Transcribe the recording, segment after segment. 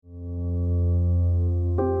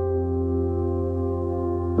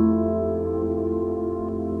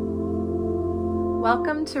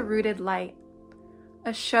Welcome to Rooted Light,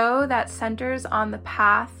 a show that centers on the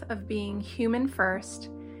path of being human first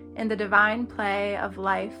in the divine play of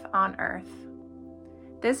life on Earth.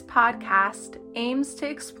 This podcast aims to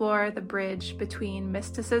explore the bridge between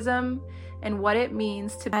mysticism and what it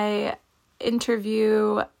means to I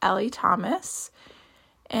interview Ellie Thomas,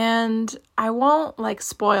 and I won't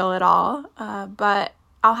spoil it all, but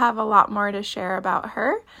I'll have a lot more to share about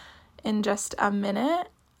her in just a minute.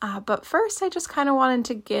 But first, I just kind of wanted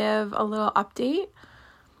to give a little update.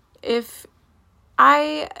 If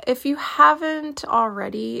you haven't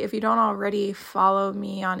already, if you don't already follow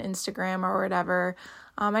me on Instagram or whatever,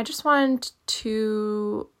 I just wanted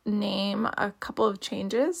to name a couple of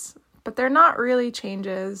changes, but they're not really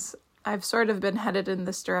changes. I've sort of been headed in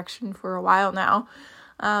this direction for a while now.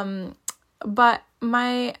 But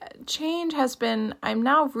my change has been, I'm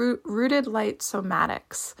now Rooted Light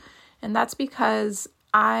Somatics, and that's because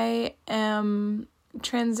I am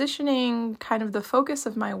transitioning kind of the focus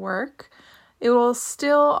of my work. It will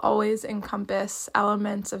still always encompass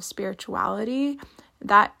elements of spirituality.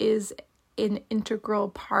 That is an integral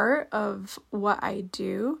part of what I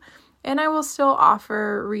do. And I will still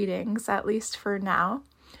offer readings, at least for now.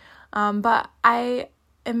 But I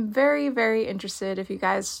am very, very interested, if you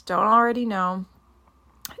guys don't already know,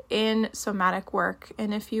 in somatic work.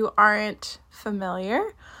 And if you aren't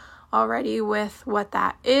familiar already with what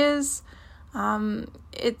that is,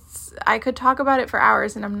 I could talk about it for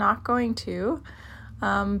hours and I'm not going to,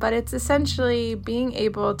 but it's essentially being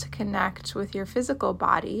able to connect with your physical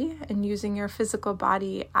body and using your physical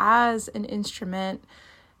body as an instrument,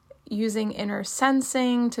 using inner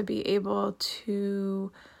sensing to be able to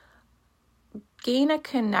gain a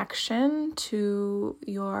connection to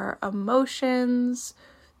your emotions,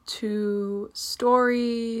 to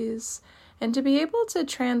stories, and to be able to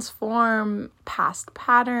transform past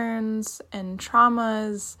patterns and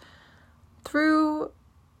traumas through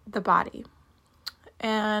the body.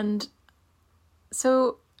 And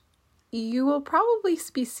so you will probably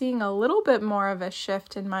be seeing a little bit more of a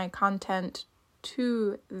shift in my content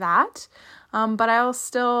to that. But I will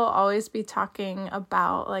still always be talking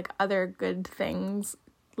about other good things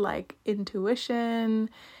like intuition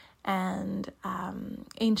and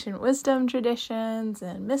ancient wisdom traditions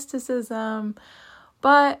and mysticism.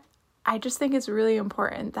 But I just think it's really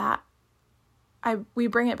important that we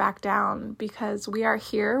bring it back down, because we are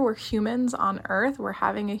here, we're humans on Earth, we're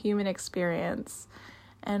having a human experience,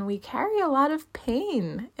 and we carry a lot of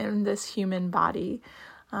pain in this human body,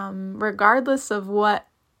 regardless of what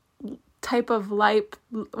type of life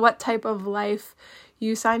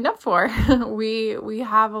you signed up for. we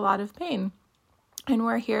have a lot of pain. And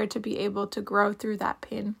we're here to be able to grow through that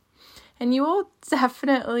pain. And you will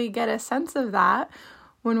definitely get a sense of that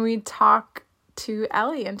when we talk to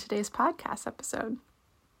Ellie in today's podcast episode.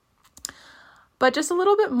 But just a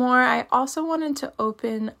little bit more, I also wanted to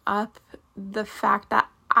open up the fact that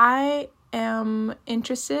I am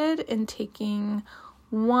interested in taking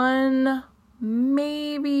one,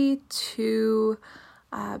 maybe two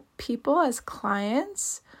people as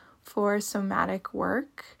clients for somatic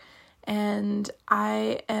work. And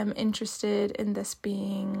I am interested in this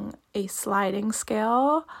being a sliding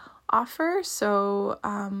scale offer. So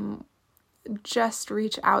just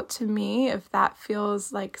reach out to me if that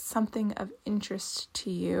feels like something of interest to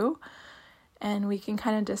you. And we can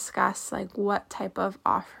kind of discuss what type of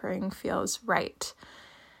offering feels right.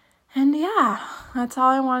 And yeah, that's all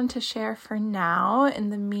I wanted to share for now. In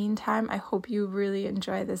the meantime, I hope you really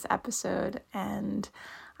enjoy this episode, and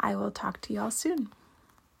I will talk to y'all soon.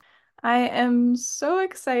 I am so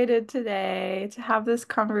excited today to have this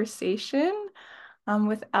conversation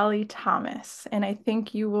with Ellie Thomas, and I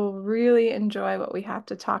think you will really enjoy what we have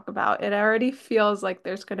to talk about. It already feels like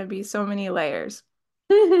there's going to be so many layers.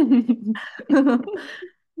 So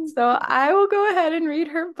I will go ahead and read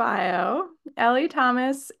her bio. Ellie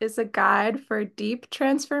Thomas is a guide for deep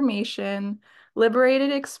transformation,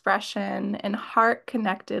 liberated expression, and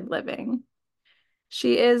heart-connected living.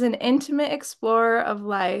 She is an intimate explorer of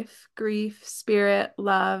life, grief, spirit,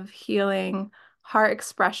 love, healing, heart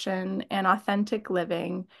expression, and authentic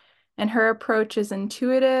living, and her approach is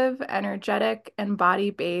intuitive, energetic, and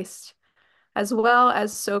body-based, as well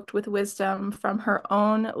as soaked with wisdom from her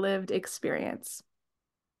own lived experience.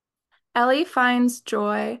 Ellie finds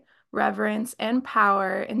joy, reverence, and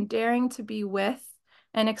power in daring to be with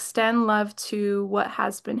and extend love to what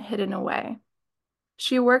has been hidden away.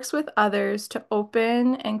 She works with others to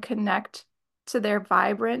open and connect to their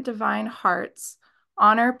vibrant divine hearts,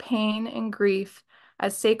 honor pain and grief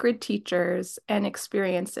as sacred teachers and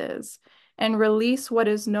experiences, and release what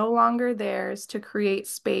is no longer theirs to create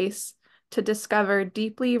space to discover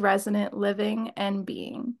deeply resonant living and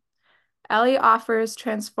being. Ellie offers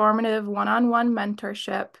transformative one-on-one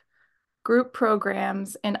mentorship, group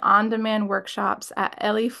programs, and on-demand workshops at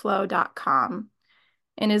ellieflow.com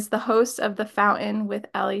and is the host of the Fountain with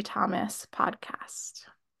Ellie Thomas podcast.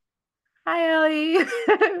 Hi, Ellie.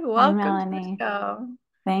 Hi, Welcome to the Melanie. show.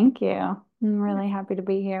 Thank you. I'm really happy to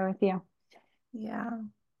be here with you. Yeah.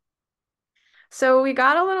 So we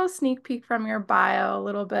got a little sneak peek from your bio, a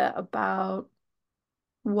little bit about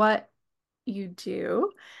what you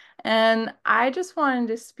do. And I just wanted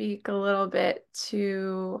to speak a little bit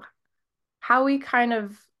to how we kind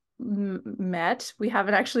of met. We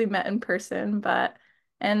haven't actually met in person, but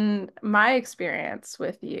and my experience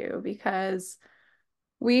with you because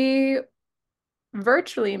we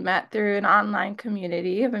virtually met through an online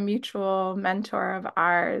community of a mutual mentor of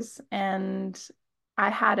ours. And I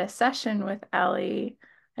had a session with Ellie.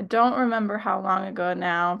 I don't remember how long ago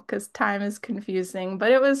now because time is confusing,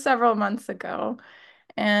 but it was several months ago.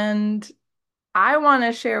 And I want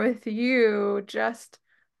to share with you just,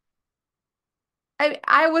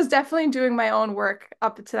 I was definitely doing my own work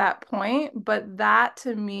up to that point, but that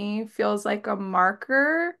to me feels like a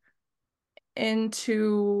marker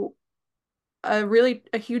into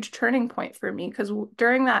a huge turning point for me because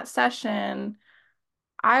during that session,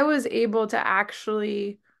 I was able to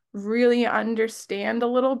actually really understand a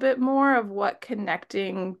little bit more of what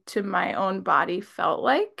connecting to my own body felt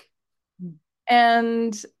like.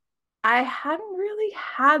 And I hadn't really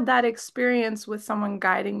had that experience with someone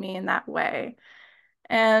guiding me in that way.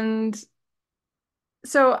 And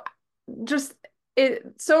so just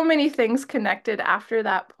so many things connected after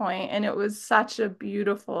that point, and it was such a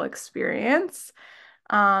beautiful experience.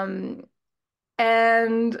 Um,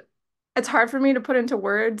 and it's hard for me to put into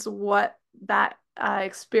words what that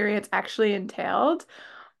experience actually entailed.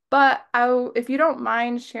 But if you don't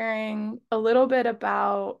mind sharing a little bit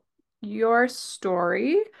about your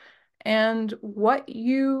story and what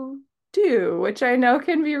you do, which I know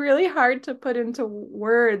can be really hard to put into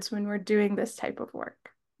words when we're doing this type of work.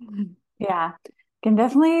 Yeah, can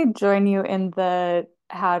definitely join you in the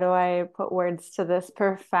how do I put words to this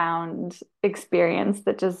profound experience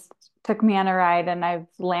that just took me on a ride and I've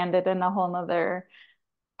landed in a whole nother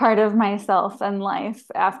part of myself and life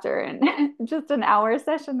after just an hour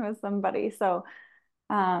session with somebody. So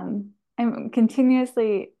I'm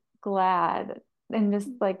continuously glad and just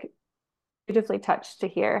like beautifully touched to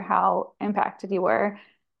hear how impacted you were.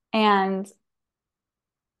 And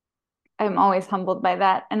I'm always humbled by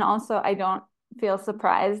that. And also, I don't feel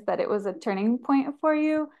surprised that it was a turning point for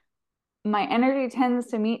you. My energy tends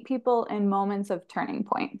to meet people in moments of turning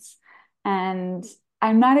points. And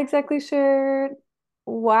I'm not exactly sure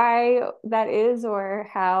why that is or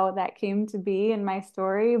how that came to be in my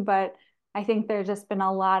story, but I think there's just been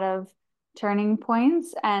a lot of turning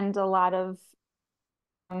points and a lot of,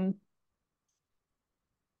 um,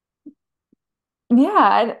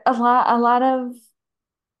 yeah, a lot of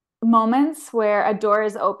moments where a door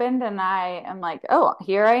is opened and I am like, oh,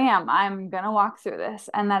 here I am. I'm gonna walk through this.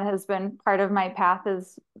 And that has been part of my path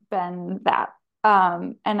has been that.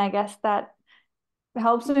 And I guess that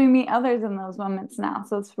helps me meet others in those moments now.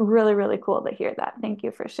 So it's really, really cool to hear that. Thank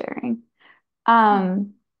you for sharing.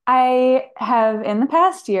 I have in the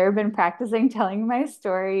past year been practicing telling my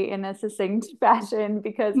story in a succinct fashion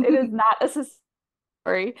because it is not a succinct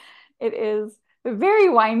story. It is very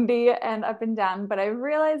windy and up and down, but I've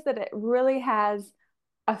realized that it really has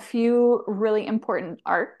a few really important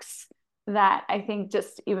arcs that I think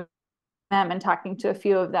just even them and talking to a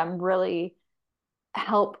few of them really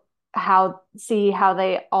help how see how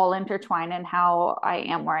they all intertwine and how I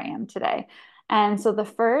am where I am today. And so the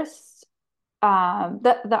first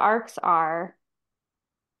the arcs are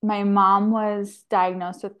my mom was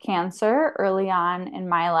diagnosed with cancer early on in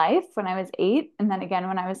my life when I was 8, and then again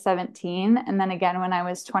when I was 17, and then again when I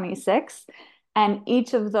was 26. And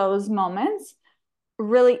each of those moments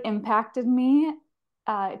really impacted me.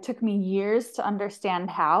 It took me years to understand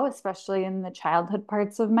how, especially in the childhood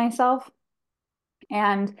parts of myself.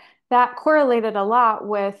 And that correlated a lot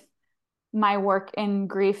with my work in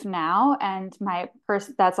grief now and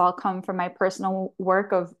that's all come from my personal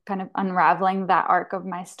work of kind of unraveling that arc of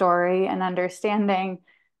my story and understanding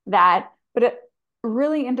that, but it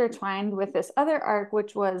really intertwined with this other arc,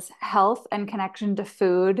 which was health and connection to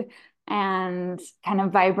food and kind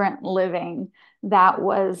of vibrant living. That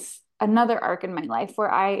was another arc in my life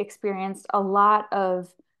where I experienced a lot of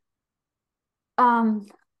um,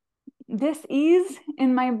 dis-ease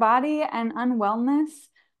in my body and unwellness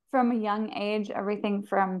from a young age, everything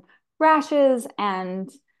from rashes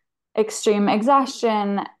and extreme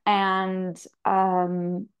exhaustion and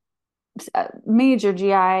major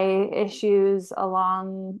GI issues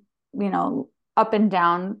along, up and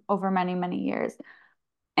down over many, many years.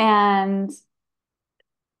 And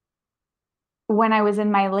when I was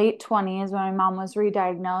in my late 20s, when my mom was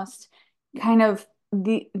re-diagnosed, kind of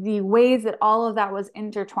the ways that all of that was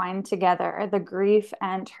intertwined together, the grief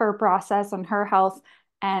and her process and her health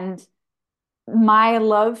and my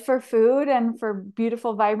love for food and for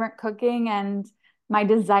beautiful, vibrant cooking and my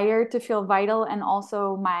desire to feel vital and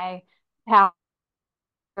also my path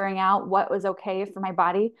figuring out what was okay for my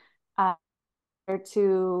body uh,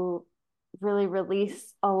 to really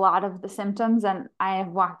release a lot of the symptoms. And I have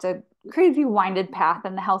walked a crazy winded path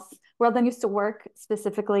in the health world and used to work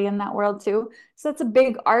specifically in that world too. So it's a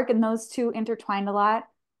big arc, and those two intertwined a lot.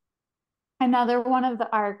 Another one of the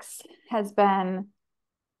arcs has been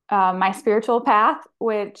my spiritual path,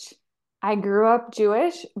 which I grew up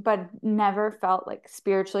Jewish, but never felt like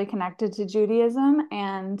spiritually connected to Judaism.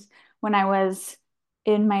 And when I was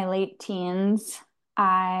in my late teens,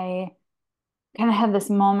 I kind of had this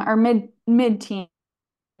moment, or mid teens,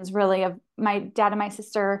 really, of my dad and my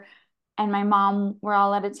sister and my mom were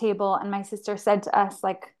all at a table, and my sister said to us,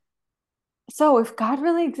 like, so if God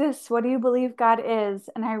really exists, what do you believe God is?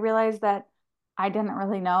 And I realized that I didn't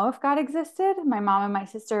really know if God existed. My mom and my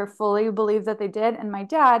sister fully believed that they did. And my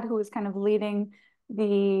dad, who was kind of leading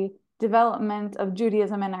the development of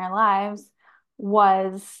Judaism in our lives,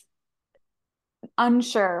 was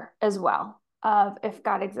unsure as well of if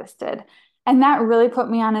God existed. And that really put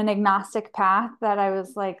me on an agnostic path that I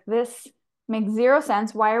was like, this makes zero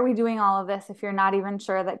sense. Why are we doing all of this if you're not even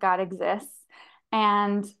sure that God exists?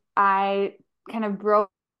 And I kind of broke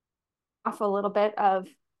off a little bit of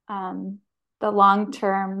the long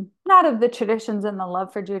term, not of the traditions and the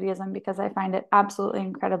love for Judaism, because I find it absolutely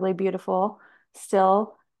incredibly beautiful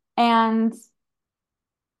still. And,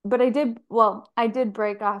 but I did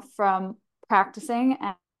break off from practicing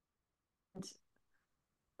and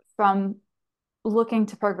from looking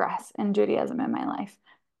to progress in Judaism in my life.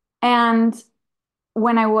 And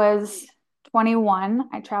when I was 21,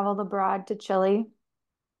 I traveled abroad to Chile.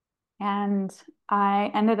 And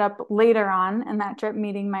I ended up later on in that trip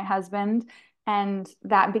meeting my husband, and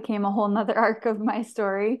that became a whole nother arc of my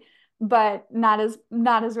story, but not as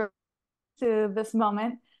to this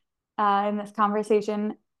moment in this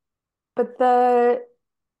conversation. But the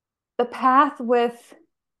path with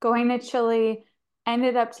going to Chile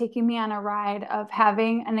ended up taking me on a ride of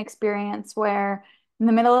having an experience where in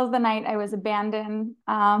the middle of the night I was abandoned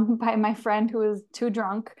by my friend who was too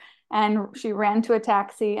drunk, and she ran to a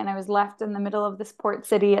taxi, and I was left in the middle of this port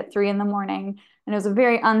city at 3 in the morning, and it was a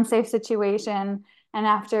very unsafe situation. And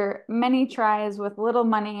after many tries with little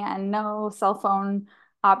money and no cell phone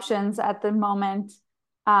options at the moment,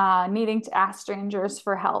 needing to ask strangers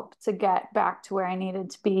for help to get back to where I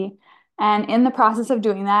needed to be. And in the process of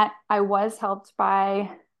doing that, I was helped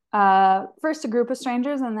by first a group of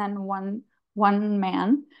strangers and then one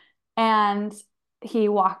man. And he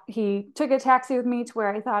took a taxi with me to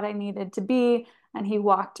where I thought I needed to be, and he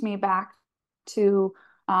walked me back to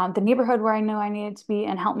the neighborhood where I knew I needed to be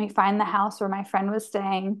and helped me find the house where my friend was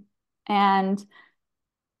staying. And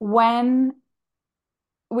when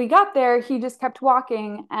we got there, he just kept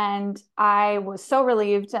walking, and I was so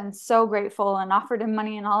relieved and so grateful and offered him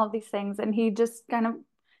money and all of these things. And he just kind of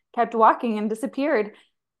kept walking and disappeared.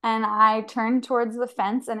 And I turned towards the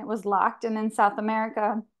fence, and it was locked. And in South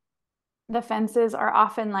America, the fences are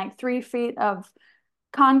often like 3 feet of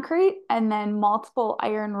concrete and then multiple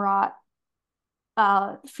iron wrought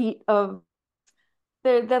feet of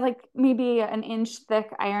they're like maybe an inch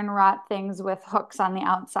thick iron wrought things with hooks on the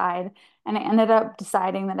outside. And I ended up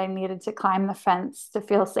deciding that I needed to climb the fence to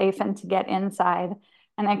feel safe and to get inside.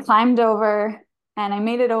 And I climbed over, and I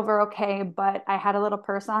made it over okay, but I had a little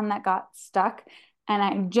purse on that got stuck. And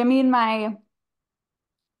I jimmied my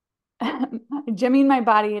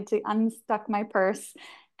body to unstuck my purse.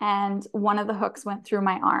 And one of the hooks went through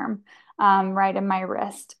my arm, right in my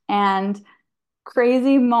wrist. And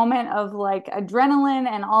crazy moment of like adrenaline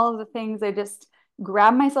and all of the things. I just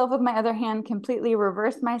grabbed myself with my other hand, completely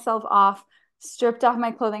reversed myself off, stripped off my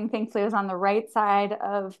clothing. Thankfully, I was on the right side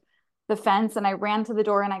of the fence, and I ran to the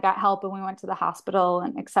door and I got help, and we went to the hospital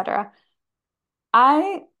and etc.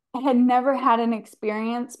 I had never had an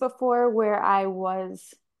experience before where I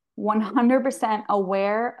was 100%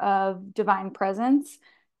 aware of divine presence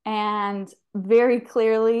and very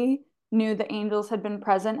clearly knew the angels had been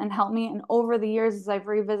present and helped me. And over the years, as I've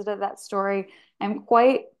revisited that story, I'm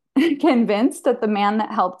quite convinced that the man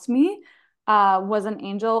that helped me was an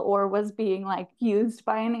angel or was being like used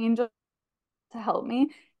by an angel to help me.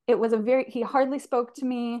 He hardly spoke to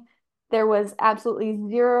me. There was absolutely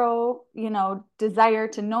zero, desire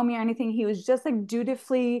to know me or anything. He was just like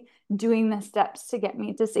dutifully doing the steps to get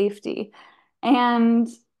me to safety. And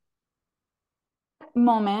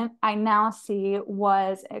moment I now see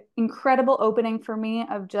was an incredible opening for me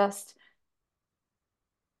of just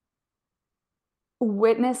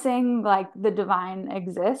witnessing like the divine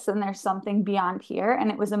exists and there's something beyond here.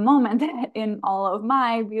 And it was a moment that in all of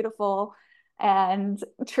my beautiful and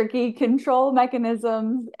tricky control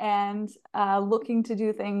mechanisms and looking to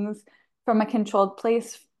do things from a controlled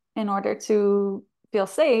place in order to feel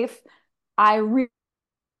safe, I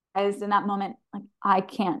realized in that moment, like I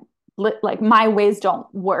can't, like my ways don't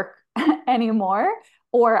work anymore,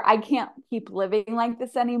 or I can't keep living like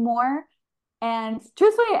this anymore. And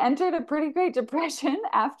truthfully, I entered a pretty great depression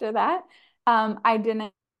after that. I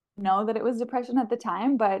didn't know that it was depression at the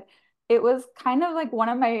time, but it was kind of like one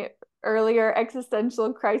of my earlier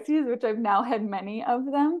existential crises, which I've now had many of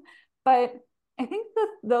them. But I think that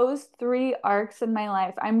those three arcs in my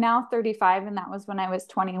life, I'm now 35, and that was when I was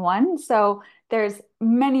 21. So there's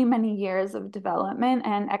many, many years of development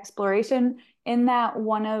and exploration in that.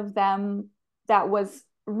 One of them that was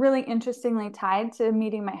really interestingly tied to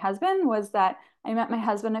meeting my husband was that I met my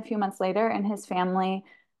husband a few months later, and his family,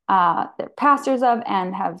 they're pastors of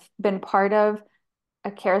and have been part of a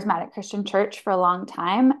charismatic Christian church for a long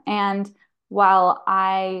time. And while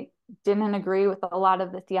I didn't agree with a lot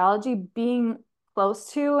of the theology, being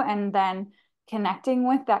close to and then connecting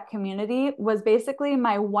with that community was basically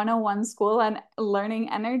my 101 school on learning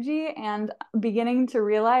energy and beginning to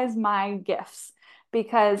realize my gifts,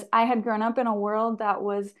 because I had grown up in a world that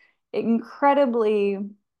was incredibly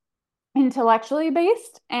intellectually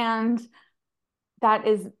based, and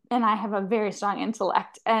I have a very strong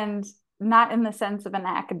intellect, and not in the sense of an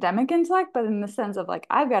academic intellect, but in the sense of like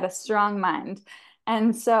I've got a strong mind.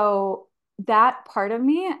 And so that part of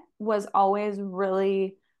me was always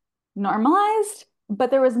really normalized,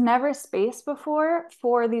 but there was never space before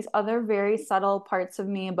for these other very subtle parts of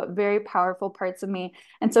me, but very powerful parts of me.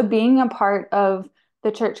 And so being a part of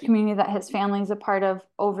the church community that his family's a part of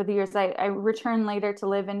over the years, I returned later to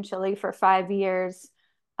live in Chile for 5 years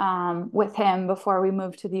with him before we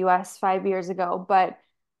moved to the US 5 years ago. But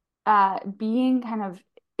being kind of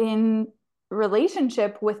in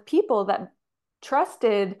relationship with people that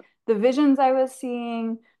trusted the visions I was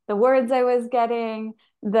seeing, the words I was getting,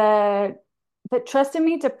 the that trusted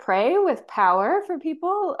me to pray with power for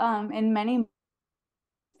people in many.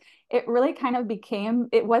 It really kind of became,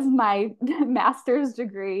 it was my master's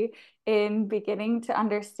degree in beginning to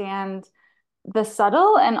understand the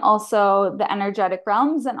subtle and also the energetic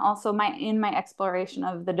realms, and also my exploration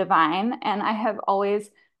of the divine. And I have always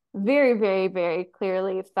very, very, very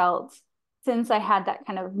clearly felt, since I had that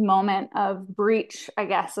kind of moment of breach, I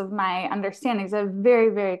guess, of my understandings, I'm very,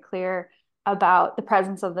 very clear about the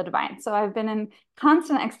presence of the divine. So I've been in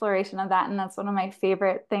constant exploration of that, and that's one of my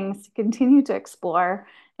favorite things to continue to explore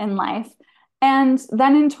in life. And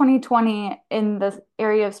then in 2020, in the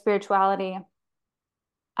area of spirituality,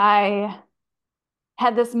 I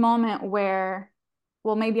had this moment where,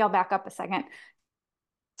 well, maybe I'll back up a second.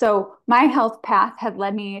 So my health path had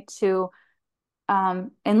led me to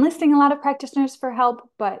enlisting a lot of practitioners for help,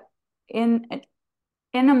 but in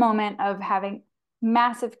in a moment of having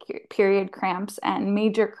massive period cramps and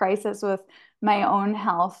major crisis with my own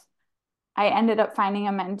health, I ended up finding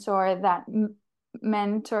a mentor that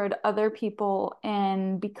mentored other people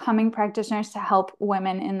in becoming practitioners to help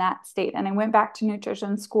women in that state. And I went back to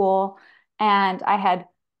nutrition school, and I had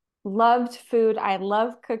loved food. I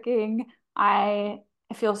love cooking. I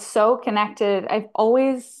feel so connected. I've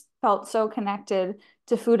always felt so connected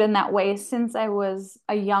to food in that way since I was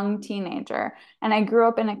a young teenager. And I grew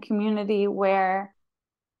up in a community where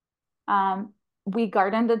we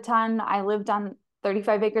gardened a ton. I lived on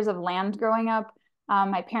 35 acres of land growing up.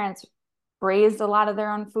 My parents raised a lot of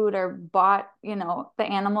their own food or bought, the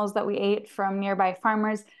animals that we ate from nearby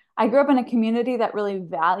farmers. I grew up in a community that really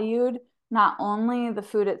valued not only the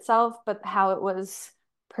food itself, but how it was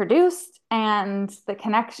produced and the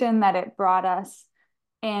connection that it brought us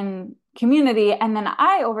in community. And then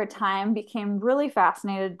I, over time, became really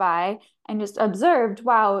fascinated by and just observed,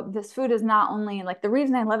 wow, this food is not only like the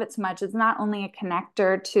reason I love it so much is not only a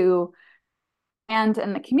connector to and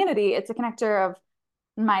the community, it's a connector of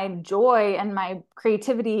my joy and my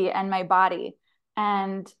creativity and my body.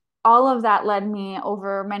 And all of that led me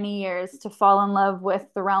over many years to fall in love with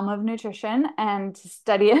the realm of nutrition and to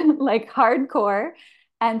study it like hardcore.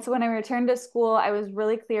 And so when I returned to school, I was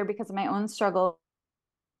really clear because of my own struggle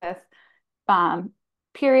with um,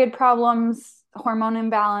 period problems, hormone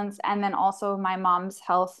imbalance, and then also my mom's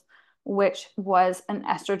health which was an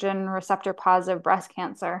estrogen receptor positive breast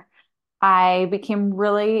cancer. I became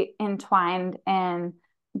really entwined in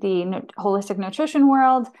the holistic nutrition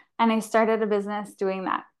world, and I started a business doing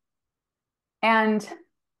that. And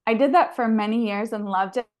I did that for many years and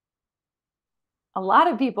loved it. A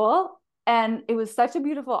lot of people, and it was such a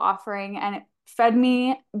beautiful offering, and it fed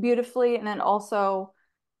me beautifully, and it also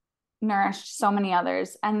nourished so many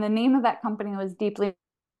others. And the name of that company was Deeply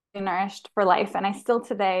Nourished for Life. And I still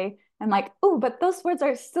today am like, oh, but those words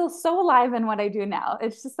are still so alive in what I do now.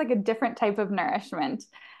 It's just like a different type of nourishment.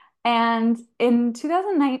 And in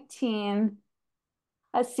 2019,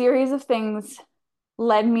 a series of things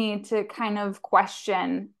led me to kind of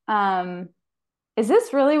question, is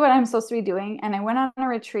this really what I'm supposed to be doing? And I went on a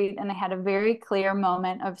retreat and I had a very clear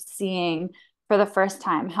moment of seeing for the first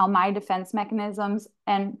time how my defense mechanisms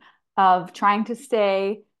and of trying to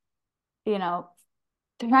stay, you know,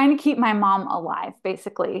 trying to keep my mom alive,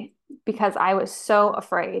 basically, because I was so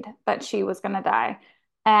afraid that she was going to die.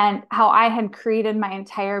 And how I had created my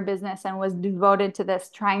entire business and was devoted to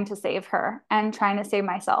this, trying to save her and trying to save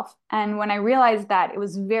myself. And when I realized that, it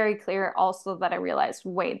was very clear also that I realized,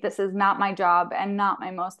 wait, this is not my job and not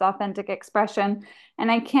my most authentic expression.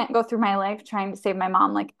 And I can't go through my life trying to save my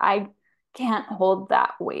mom. Like, I can't hold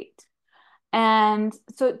that weight. And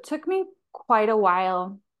so it took me quite a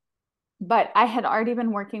while, but I had already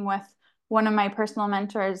been working with one of my personal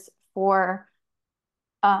mentors for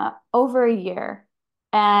over a year.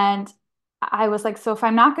 And I was like, so if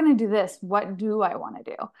I'm not going to do this, what do I want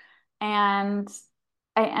to do? And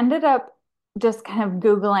I ended up just kind of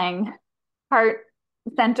Googling heart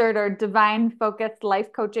centered or divine focused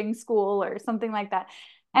life coaching school or something like that.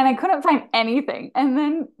 And I couldn't find anything. And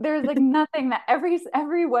then there's like nothing that every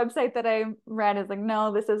website that I read is like,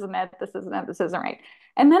 no, this isn't it. This isn't it. This isn't right.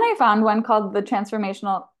 And then I found one called the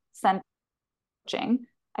Transformational Center Coaching.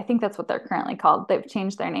 I think that's what they're currently called. They've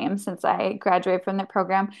changed their name since I graduated from the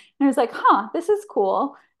program. And I was like, huh, this is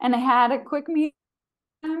cool. And I had a quick meeting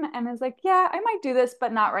and I was like, yeah, I might do this,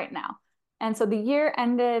 but not right now. And so the year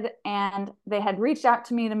ended and they had reached out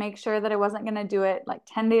to me to make sure that I wasn't going to do it like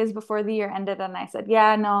 10 days before the year ended. And I said,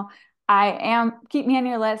 yeah, no, I am, keep me on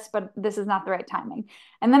your list, but this is not the right timing.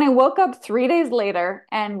 And then I woke up 3 days later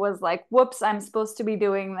and was like, whoops, I'm supposed to be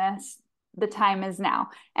doing this. The time is now.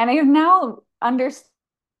 And I have now understood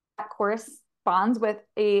that corresponds with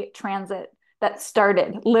a transit that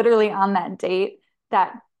started literally on that date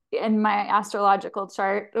that in my astrological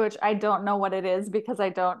chart, which I don't know what it is because I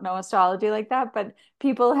don't know astrology like that, but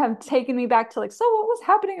people have taken me back to like, so what was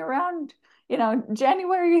happening around,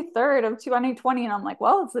 January 3rd of 2020? And I'm like,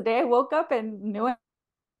 well, it's the day I woke up and knew I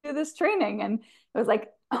do this training. And it was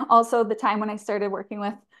like also the time when I started working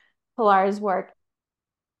with Pilar's work.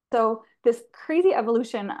 So this crazy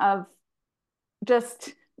evolution of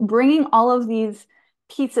just bringing all of these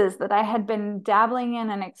pieces that I had been dabbling in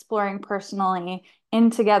and exploring personally in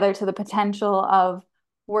together to the potential of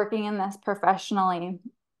working in this professionally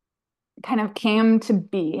kind of came to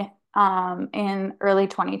be in early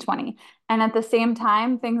 2020. And at the same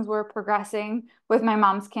time, things were progressing with my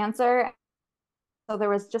mom's cancer. So there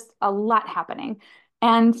was just a lot happening.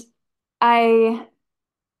 And I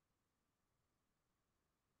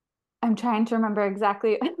I'm trying to remember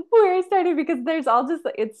exactly where I started because there's all just,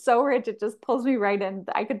 it's so rich. It just pulls me right in.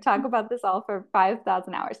 I could talk about this all for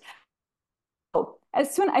 5,000 hours. Oh, I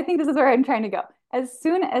think this is where I'm trying to go. As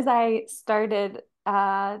soon as I started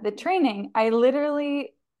the training, I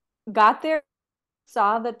literally got there,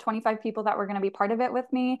 saw the 25 people that were going to be part of it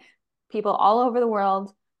with me, people all over the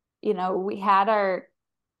world. We had our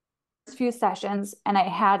few sessions and I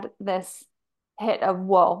had this hit of,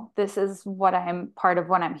 whoa, this is what I'm part of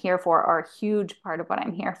what I'm here for, or a huge part of what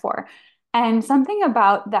I'm here for. And something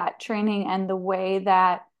about that training and the way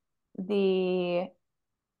that the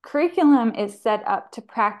curriculum is set up to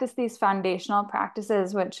practice these foundational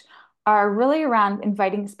practices, which are really around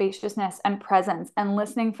inviting spaciousness and presence and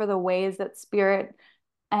listening for the ways that spirit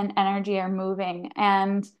and energy are moving,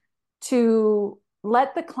 and to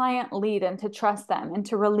let the client lead and to trust them and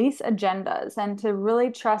to release agendas and to really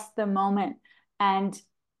trust the moment and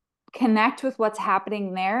connect with what's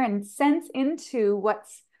happening there and sense into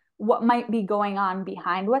what might be going on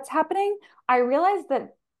behind what's happening. I realized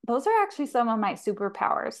that those are actually some of my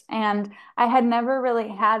superpowers. And I had never really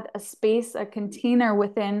had a space, a container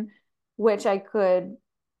within which I could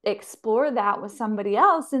explore that with somebody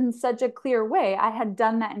else in such a clear way. I had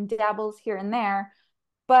done that in dabbles here and there,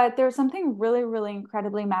 but there's something really, really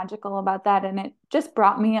incredibly magical about that. And it just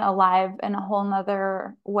brought me alive in a whole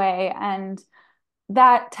nother way. And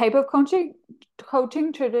that type of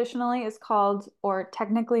coaching traditionally is called, or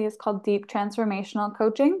technically is called, deep transformational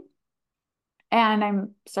coaching. and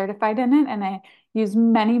I'm certified in it. And I use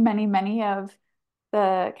many, many, many of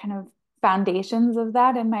the kind of foundations of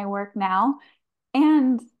that in my work now.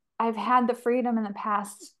 And I've had the freedom in the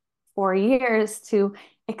past 4 years to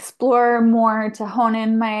explore more, to hone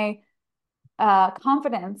in my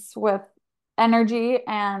confidence with energy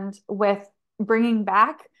and with bringing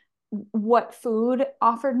back what food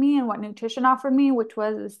offered me and what nutrition offered me, which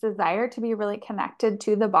was this desire to be really connected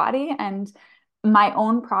to the body and my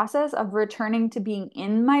own process of returning to being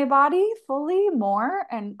in my body fully more.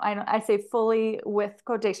 And I say fully with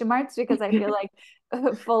quotation marks because I feel like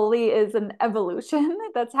fully is an evolution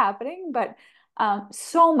that's happening, but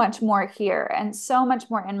so much more here and so much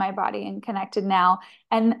more in my body and connected now.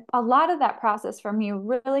 And a lot of that process for me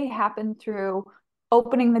really happened through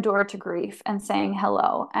opening the door to grief and saying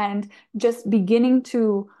hello and just beginning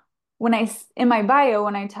to when I in my bio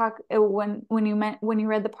when I talk when you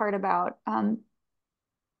read the part about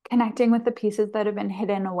connecting with the pieces that have been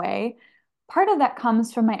hidden away, part of that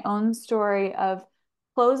comes from my own story of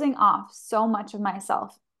closing off so much of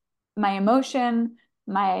myself, my emotion,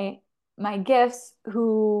 my my gifts,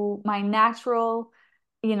 who my natural,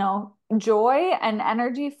 joy and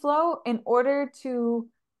energy flow in order to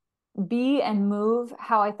be and move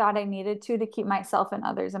how I thought I needed to keep myself and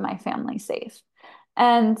others and my family safe.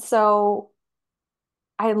 And so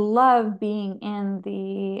I love being in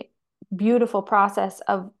the beautiful process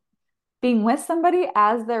of being with somebody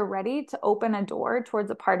as they're ready to open a door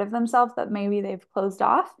towards a part of themselves that maybe they've closed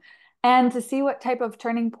off and to see what type of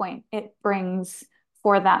turning point it brings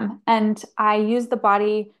for them. And I use the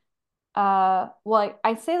body, well,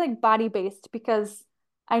 I say like body based because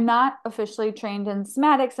I'm not officially trained in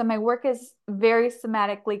somatics and my work is very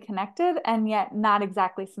somatically connected and yet not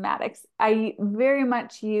exactly somatics. I very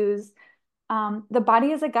much use the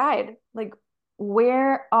body as a guide. Like,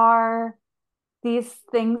 where are these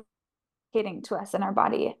things getting to us in our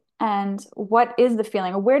body? And what is the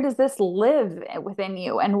feeling? Or where does this live within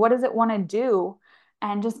you? And what does it want to do?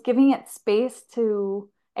 And just giving it space to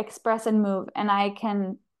express and move. And I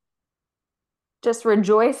can just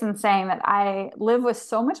rejoice in saying that I live with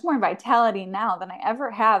so much more vitality now than I ever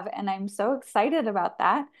have. And I'm so excited about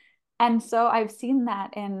that. And so I've seen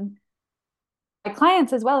that in my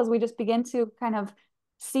clients as well as we just begin to kind of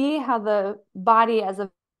see how the body as a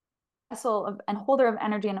vessel of and holder of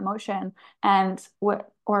energy and emotion and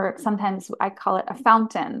what or sometimes I call it a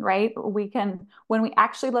fountain, right? We can when we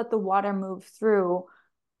actually let the water move through,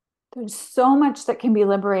 there's so much that can be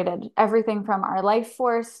liberated, everything from our life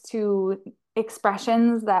force to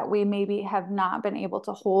expressions that we maybe have not been able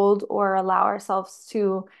to hold or allow ourselves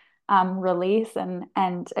to release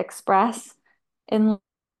and express in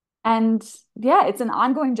and yeah, it's an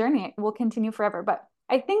ongoing journey. It will continue forever. But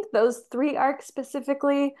I think those three arcs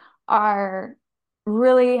specifically are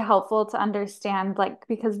really helpful to understand, like,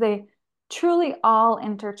 because they truly all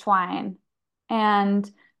intertwine. And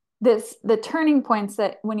the turning points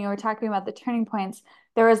that when you were talking about the turning points,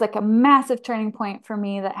 there was like a massive turning point for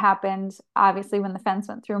me that happened, obviously, when the fence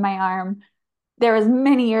went through my arm. There was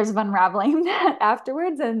many years of unraveling that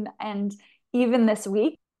afterwards. And even this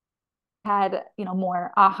week, had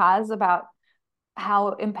more ahas about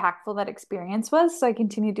how impactful that experience was. So I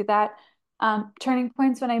continue to do that. Turning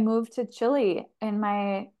points when I moved to Chile in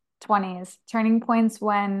my 20s. Turning points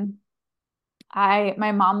when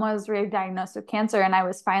my mom was re-diagnosed with cancer and I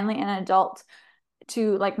was finally an adult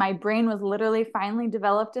to like my brain was literally finally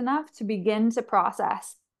developed enough to begin to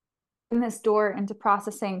process in this door into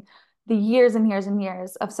processing the years and years and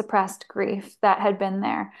years of suppressed grief that had been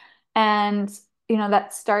there. And,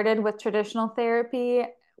 that started with traditional therapy,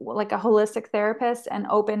 like a holistic therapist, and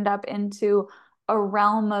opened up into a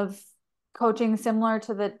realm of coaching similar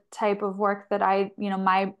to the type of work that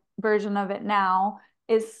my version of it now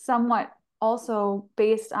is somewhat also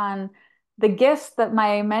based on the gifts that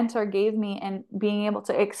my mentor gave me and being able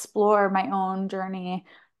to explore my own journey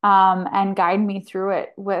and guide me through it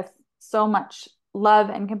with so much love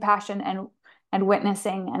and compassion and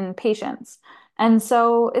witnessing and patience. And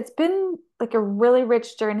so it's been like a really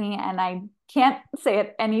rich journey, and I can't say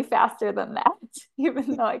it any faster than that,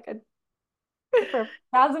 even though I could for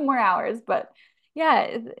 1,000 more hours. But yeah,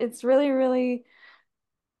 it's really, really,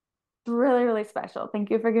 really, really special. Thank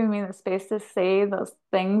you for giving me the space to say those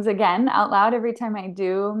things again out loud. Every time I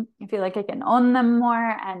do, I feel like I can own them more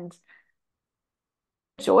and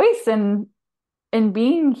rejoice in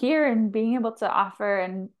being here and being able to offer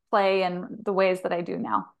and play in the ways that I do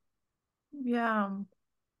now. Yeah.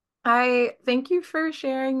 I thank you for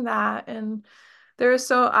sharing that. And there is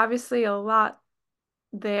so obviously a lot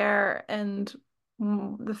there. And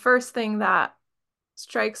the first thing that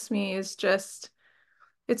strikes me is just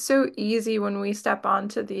it's so easy when we step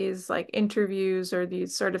onto these like interviews or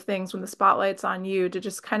these sort of things when the spotlight's on you to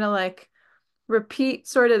just kind of like repeat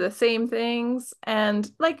sort of the same things. And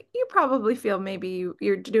like you probably feel maybe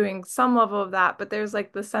you're doing some level of that, but there's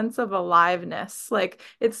like the sense of aliveness. Like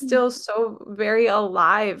it's still so very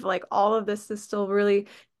alive. Like all of this is still really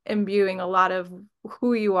imbuing a lot of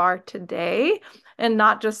who you are today, and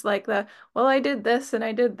not just like the, well, I did this and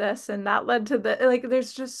I did this and that led to the, like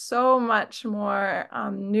there's just so much more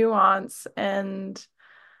nuance and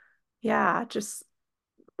yeah, just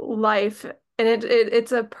life. And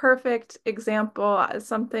it's a perfect example,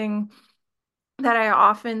 something that I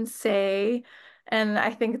often say, and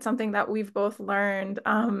I think it's something that we've both learned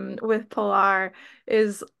with Pilar,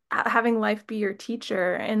 is having life be your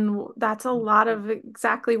teacher. And that's a lot of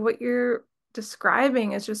exactly what you're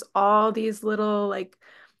describing, is just all these little like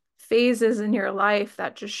phases in your life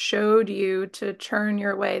that just showed you to turn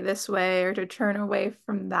your way this way or to turn away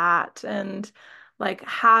from that, and like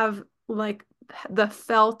have like the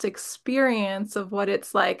felt experience of what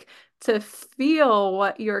it's like to feel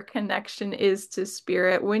what your connection is to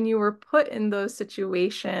spirit when you were put in those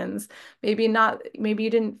situations. Maybe not, maybe you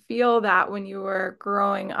didn't feel that when you were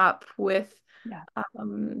growing up with Yeah.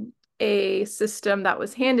 um, a system that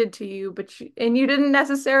was handed to you, but and you didn't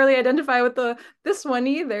necessarily identify with the this one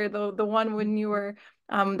either, the one when you were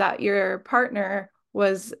that your partner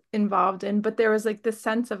was involved in, but there was like this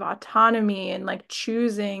sense of autonomy and like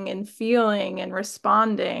choosing and feeling and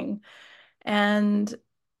responding. And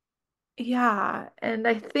yeah, and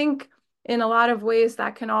I think in a lot of ways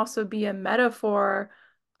that can also be a metaphor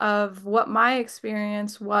of what my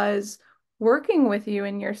experience was working with you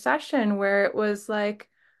in your session, where it was like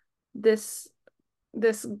this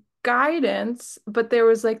this guidance, but there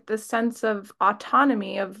was like the sense of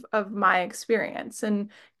autonomy of my experience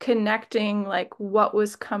and connecting like what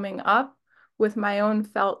was coming up with my own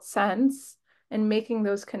felt sense and making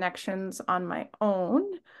those connections on my own,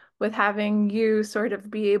 with having you sort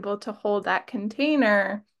of be able to hold that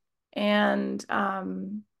container and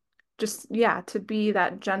just yeah, to be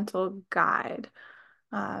that gentle guide.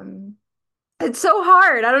 Um, it's so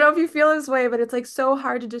hard. I don't know if you feel this way, but it's like so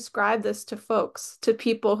hard to describe this to folks, to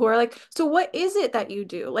people who are like, so what is it that you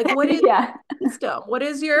do? Like, what is Yeah. wisdom? What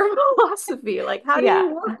is your philosophy? Like, how do Yeah.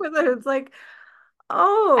 you work with it? It's like, I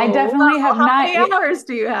oh, definitely well, have how not many yet. hours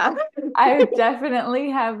do you have? I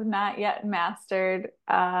definitely have not yet mastered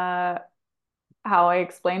how I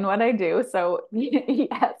explain what I do. So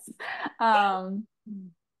yes. Um,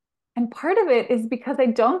 and part of it is because I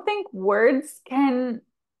don't think words can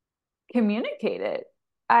communicate it.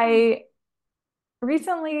 I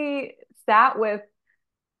recently sat with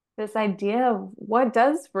this idea of what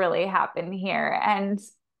does really happen here. And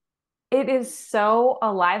it is so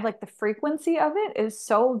alive. Like the frequency of it is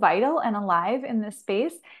so vital and alive in this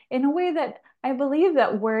space in a way that I believe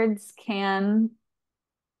that words can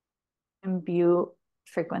imbue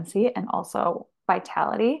frequency and also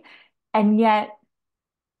vitality. And yet,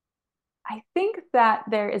 I think that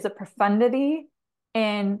there is a profundity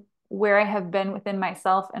in where I have been within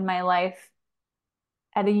myself and my life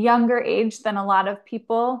at a younger age than a lot of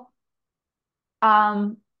people.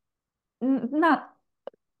 Um, Not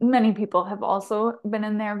many people have also been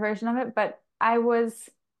in their version of it, but I realized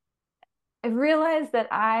that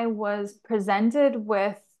I was presented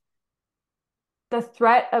with the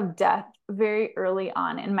threat of death very early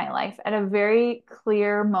on in my life at a very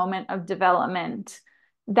clear moment of development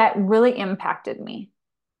that really impacted me.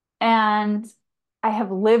 And I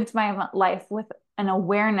have lived my life with an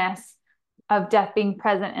awareness of death being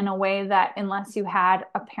present in a way that, unless you had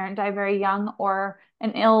a parent die very young or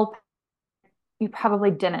an ill, you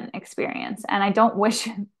probably didn't experience. And I don't wish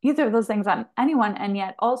either of those things on anyone. And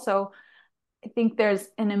yet, also, I think there's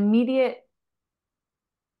an immediate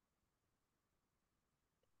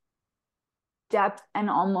depth and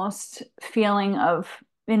almost feeling of,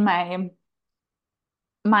 in my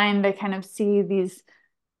mind, I kind of see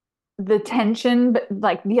the tension, but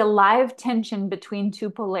like the alive tension between two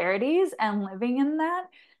polarities and living in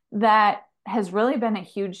that has really been a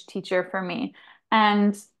huge teacher for me.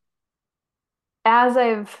 And as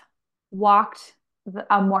I've walked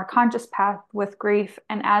a more conscious path with grief,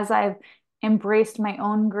 and as I've embraced my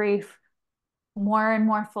own grief more and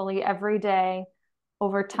more fully every day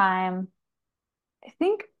over time, I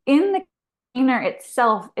think in the container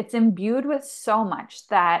itself, it's imbued with so much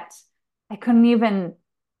that I couldn't even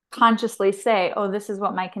consciously say, oh, this is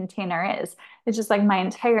what my container is. It's just like my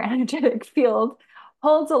entire energetic field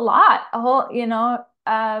holds a lot, a whole,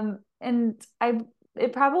 and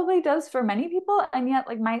it probably does for many people. And yet,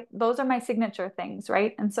 like those are my signature things,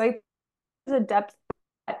 right? And so there's a depth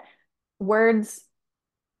that words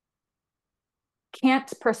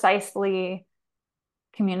can't precisely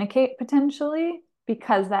communicate potentially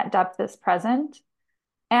because that depth is present.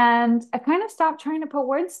 And I kind of stopped trying to put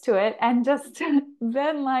words to it and just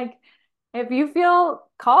then like, if you feel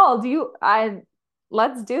called,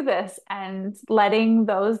 let's do this, and letting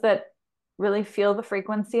those that really feel the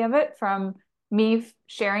frequency of it from me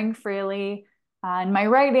sharing freely in my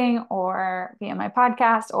writing or via my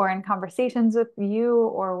podcast or in conversations with you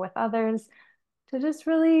or with others to just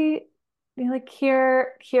really be like,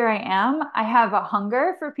 here I am. I have a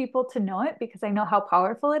hunger for people to know it because I know how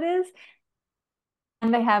powerful it is.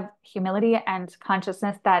 And I have humility and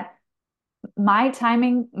consciousness that my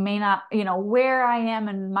timing may not, where I am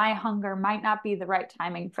and my hunger might not be the right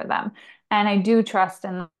timing for them. And I do trust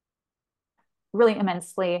in really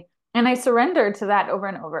immensely. And I surrender to that over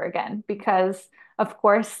and over again because, of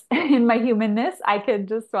course, in my humanness, I could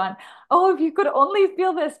just want, oh, if you could only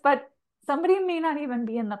feel this, but somebody may not even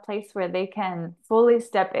be in the place where they can fully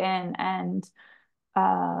step in and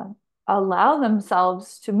uh, allow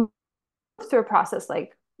themselves to move through a process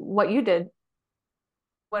like what you did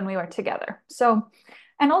when we were together. So,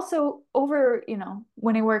 and also over,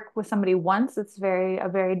 when I work with somebody once, it's a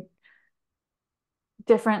very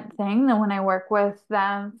different thing than when I work with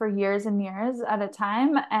them for years and years at a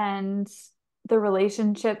time. And the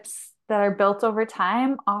relationships that are built over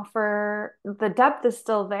time offer the depth is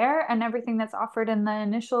still there, and everything that's offered in the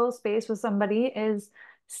initial space with somebody is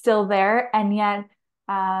still there. And yet,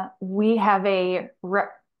 we have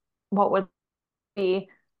what would be,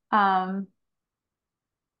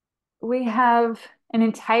 we have an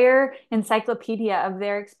entire encyclopedia of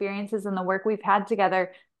their experiences and the work we've had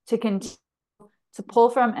together to continue to pull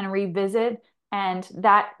from and revisit, and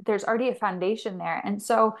that there's already a foundation there. And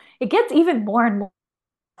so it gets even more and more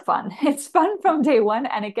fun. It's fun from day one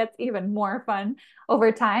and it gets even more fun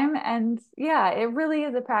over time. And yeah, it really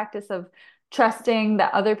is a practice of trusting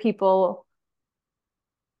that other people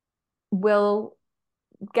will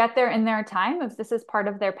get there in their time. If this is part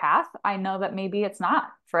of their path, I know that maybe it's not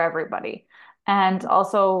for everybody. And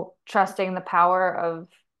also trusting the power of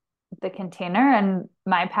the container and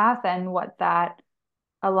my path and what that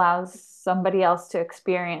allows somebody else to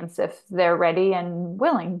experience if they're ready and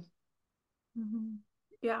willing. Mhm.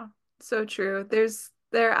 Yeah, so true.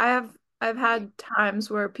 I've had times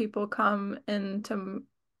where people come in to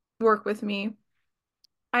work with me.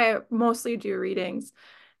 I mostly do readings,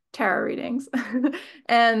 tarot readings.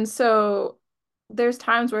 And so there's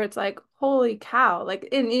times where it's like, holy cow, like,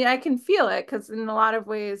 and I can feel it because in a lot of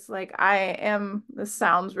ways, like, this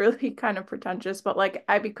sounds really kind of pretentious, but like,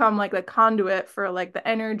 I become like the conduit for like the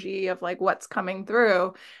energy of like what's coming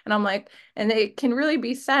through. And I'm like, and it can really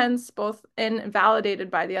be sensed both and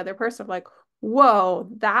validated by the other person of like, whoa,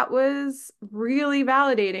 that was really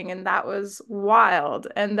validating and that was wild.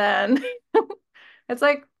 And then it's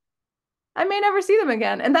like, I may never see them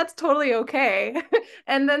again, and that's totally okay.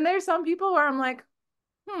 And then there's some people where I'm like,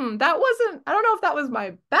 I don't know if that was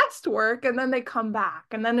my best work. And then they come back,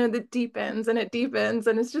 and then it deepens and it deepens.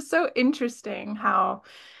 And it's just so interesting how,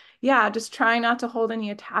 yeah, just trying not to hold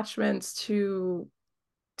any attachments to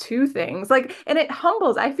things. Like, and it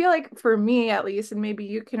humbles. I feel like for me at least, and maybe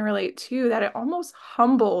you can relate too, that it almost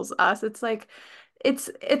humbles us. It's like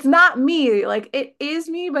it's not me. Like it is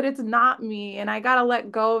me, but it's not me. And I gotta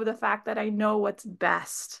let go of the fact that I know what's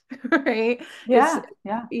best, right? It's Yeah,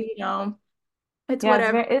 yeah. you know, it's Yeah,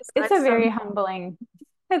 whatever it's decides a very some humbling,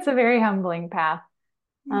 it's a very humbling path.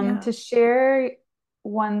 yeah. To share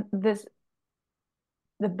one this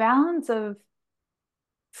the balance of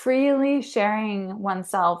freely sharing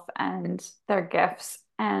oneself and their gifts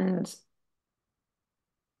and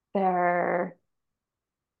their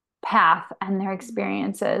path and their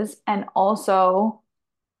experiences, and also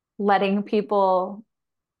letting people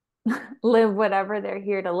live whatever they're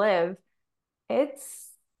here to live.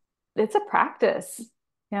 It's it's a practice.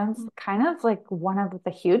 It's kind of like one of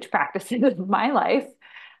the huge practices of my life.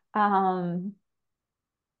 Um,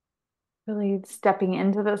 really stepping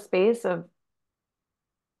into the space of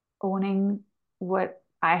owning what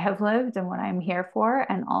I have lived and what I'm here for,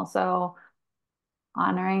 and also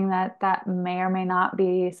honoring that that may or may not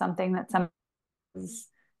be something that some is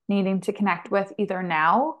needing to connect with either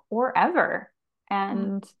now or ever.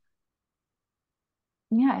 And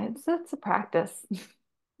yeah, it's a practice.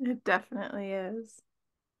 It definitely is.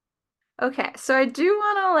 Okay, so I do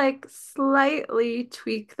want to like slightly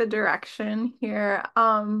tweak the direction here.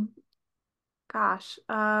 Gosh,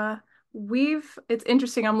 it's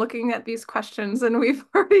interesting. I'm looking at these questions and we've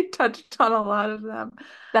already touched on a lot of them.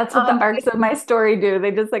 That's what the arcs of my story do.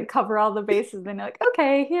 They just like cover all the bases and they're like,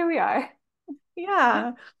 okay, here we are.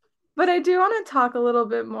 Yeah. But I do want to talk a little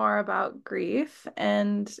bit more about grief.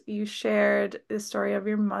 And you shared the story of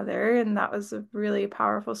your mother, and that was a really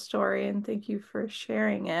powerful story. And thank you for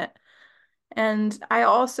sharing it. And I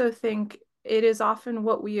also think it is often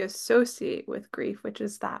what we associate with grief, which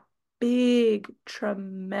is that big,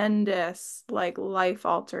 tremendous, like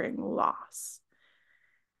life-altering loss.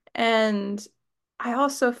 And I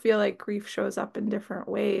also feel like grief shows up in different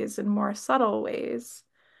ways, in more subtle ways.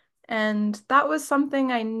 And that was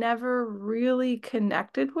something I never really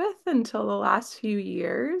connected with until the last few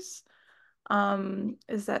years.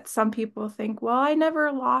 Is that some people think, well, I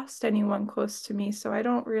never lost anyone close to me, so I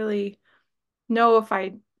don't really know if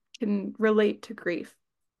I can relate to grief.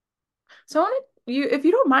 So I wanted you, if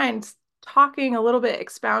you don't mind, talking a little bit,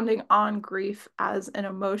 expounding on grief as an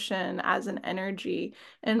emotion, as an energy,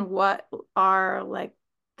 and what are like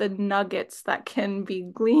the nuggets that can be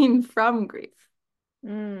gleaned from grief.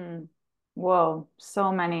 Mm. Whoa,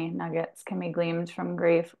 so many nuggets can be gleaned from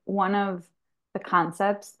grief. One of the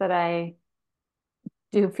concepts that I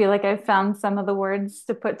do feel like I've found some of the words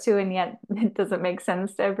to put to, and yet it doesn't make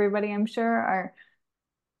sense to everybody, I'm sure, are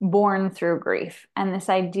born through grief. And this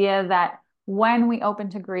idea that when we open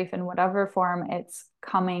to grief in whatever form it's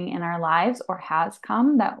coming in our lives or has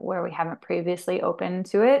come, that where we haven't previously opened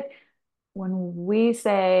to it, when we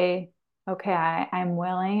say, okay, I'm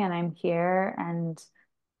willing and I'm here and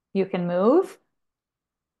you can move,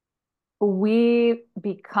 we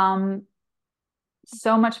become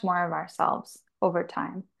so much more of ourselves over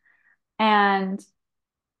time. And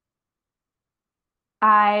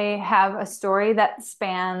I have a story that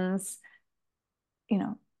spans,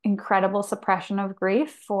 incredible suppression of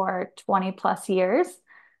grief for 20 plus years.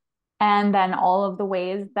 And then all of the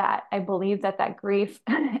ways that I believe that grief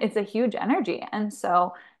is a huge energy. And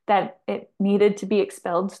so that it needed to be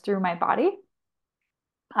expelled through my body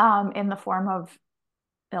in the form of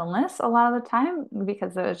illness a lot of the time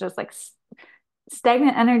because it was just like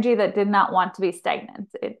stagnant energy that did not want to be stagnant.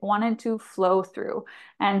 It wanted to flow through.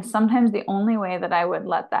 And sometimes the only way that I would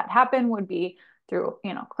let that happen would be through,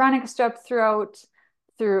 chronic strep throat,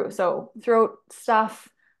 throat stuff.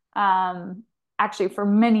 Actually, for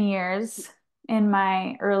many years in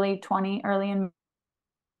my early and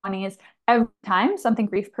 20s, every time something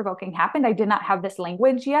grief provoking happened, I did not have this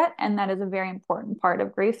language yet. And that is a very important part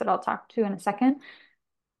of grief that I'll talk to in a second.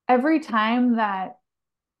 Every time that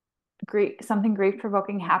something grief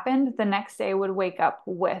provoking happened, the next day would wake up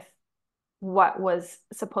with what was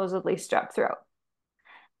supposedly strep throat.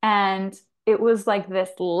 And it was like this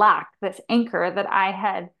lock, this anchor that I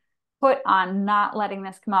had put on not letting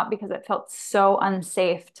this come up because it felt so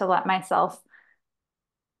unsafe to let myself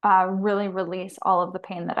really release all of the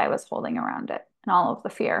pain that I was holding around it and all of the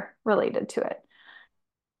fear related to it.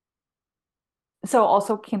 So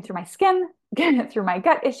also came through my skin, through my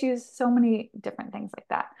gut issues, so many different things like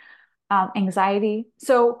that. Anxiety.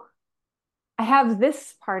 So I have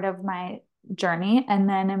this part of my journey. And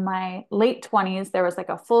then in my late 20s, there was like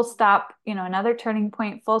a full stop, another turning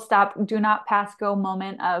point, full stop, do not pass go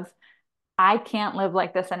moment of, I can't live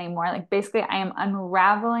like this anymore. Like basically I am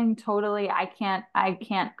unraveling totally. I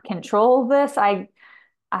can't control this. I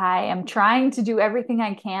am trying to do everything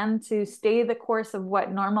I can to stay the course of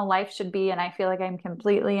what normal life should be. And I feel like I'm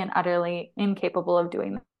completely and utterly incapable of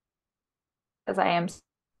doing that because I am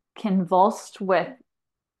convulsed with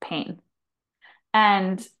pain.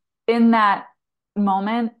 And in that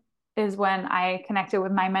moment is when I connected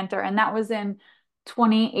with my mentor. And that was in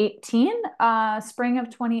 2018, spring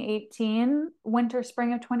of 2018, winter,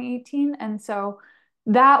 spring of 2018. And so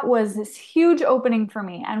that was this huge opening for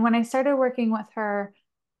me. And when I started working with her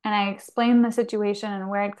and I explained the situation and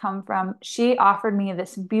where I'd come from, she offered me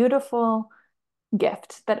this beautiful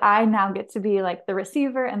gift that I now get to be like the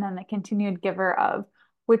receiver and then the continued giver of,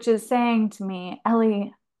 which is saying to me,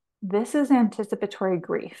 Ellie, this is anticipatory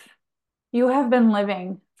grief. You have been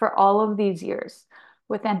living for all of these years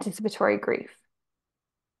with anticipatory grief.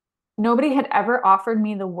 Nobody had ever offered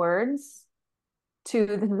me the words to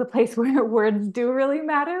this is a place where words do really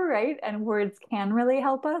matter, right? And words can really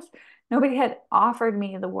help us. Nobody had offered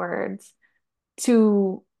me the words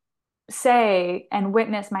to say and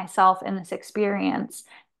witness myself in this experience.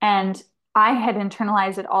 And I had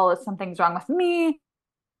internalized it all as something's wrong with me.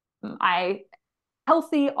 I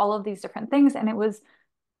healthy, all of these different things. And it was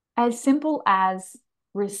as simple as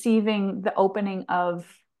receiving the opening of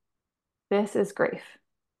this is grief.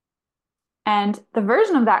 And the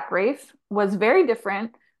version of that grief was very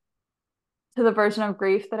different to the version of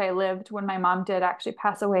grief that I lived when my mom did actually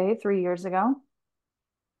pass away 3 years ago.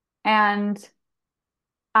 And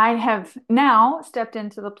I have now stepped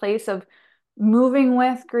into the place of moving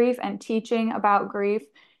with grief and teaching about grief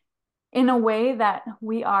in a way that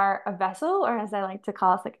we are a vessel, or as I like to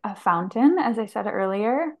call us, like a fountain, as I said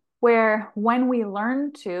earlier, where when we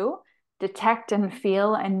learn to detect and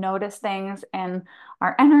feel and notice things in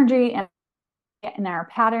our energy and in our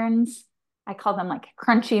patterns, I call them like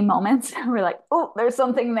crunchy moments. We're like, oh, there's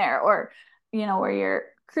something there. Or, where you're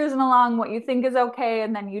cruising along what you think is okay,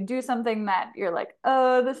 and then you do something that you're like,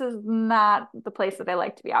 oh, this is not the place that I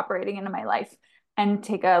like to be operating in my life. And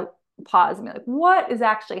take a pause and be like, what is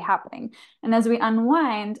actually happening? And as we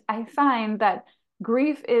unwind, I find that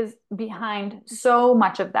grief is behind so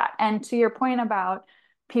much of that. And to your point about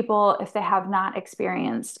people, if they have not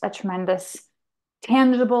experienced a tremendous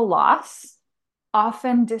tangible loss,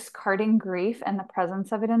 often discarding grief and the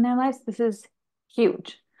presence of it in their lives, this is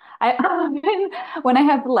huge. I often, when I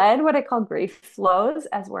have led what I call grief flows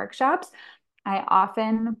as workshops, I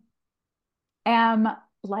often am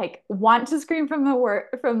like want to scream from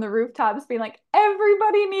the rooftops, being like,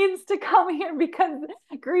 everybody needs to come here because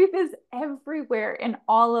grief is everywhere in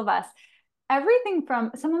all of us. Everything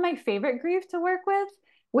from some of my favorite grief to work with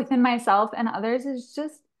within myself and others is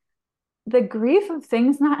just the grief of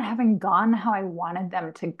things not having gone how I wanted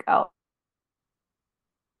them to go.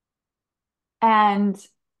 And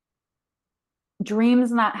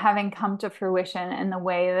dreams not having come to fruition in the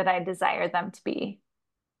way that I desire them to be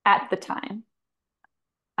at the time.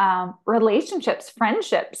 Relationships,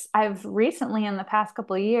 friendships. I've recently, in the past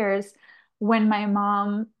couple of years, when my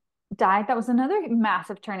mom died, that was another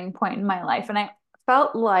massive turning point in my life. And I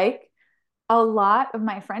felt like a lot of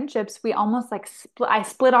my friendships, we almost like I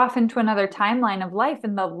split off into another timeline of life,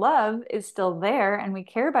 and the love is still there and we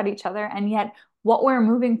care about each other. And yet what we're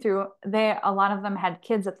moving through, a lot of them had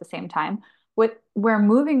kids at the same time. What we're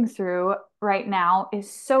moving through right now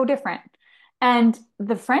is so different. And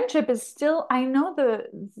the friendship is still, I know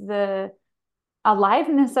the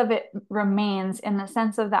aliveness of it remains in the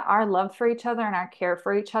sense of that our love for each other and our care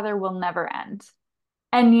for each other will never end.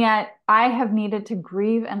 And yet I have needed to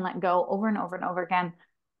grieve and let go over and over and over again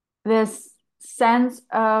this sense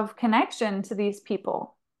of connection to these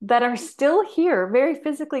people that are still here, very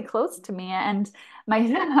physically close to me. And my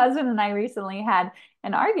husband and I recently had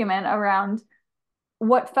an argument around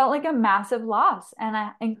what felt like a massive loss and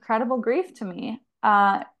an incredible grief to me.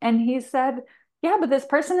 And he said, yeah, but this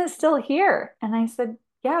person is still here. And I said,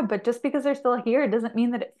 yeah, but just because they're still here doesn't mean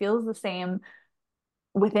that it feels the same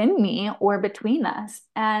within me or between us.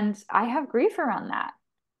 And I have grief around that.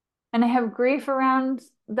 And I have grief around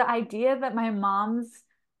the idea that my mom's,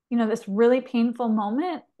 this really painful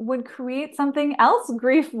moment would create something else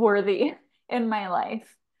grief worthy in my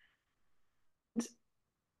life.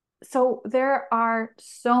 So there are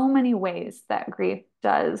so many ways that grief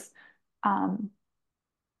does um,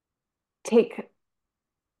 take,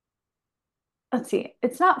 let's see,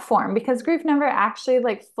 it's not form because grief never actually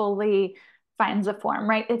like fully finds a form,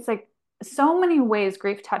 right? It's like so many ways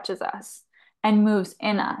grief touches us and moves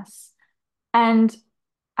in us. And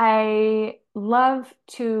I love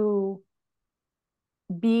to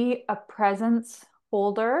be a presence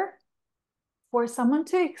holder for someone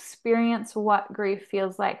to experience what grief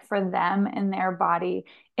feels like for them in their body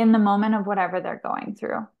in the moment of whatever they're going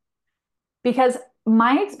through. Because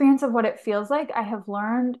my experience of what it feels like, I have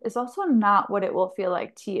learned, is also not what it will feel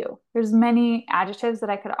like to you. There's many adjectives that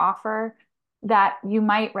I could offer that you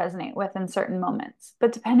might resonate with in certain moments,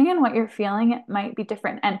 but depending on what you're feeling, it might be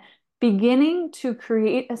different. And beginning to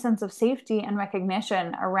create a sense of safety and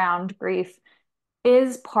recognition around grief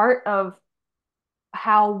is part of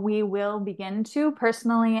how we will begin to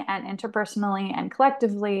personally and interpersonally and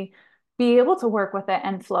collectively be able to work with it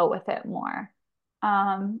and flow with it more.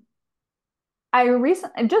 I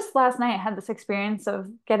recently, just last night, I had this experience of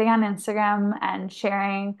getting on Instagram and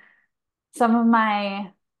sharing some of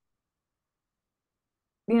my,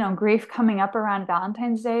 grief coming up around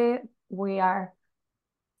Valentine's Day. We are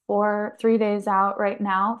 3 days out right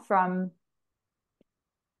now from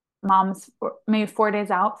mom's, maybe 4 days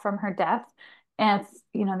out from her death. And it's,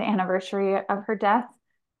 the anniversary of her death.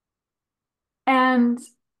 And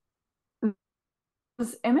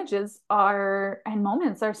those images are and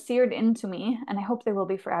moments are seared into me, and I hope they will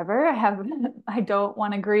be forever. I don't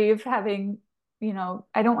want to grieve having,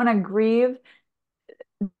 I don't want to grieve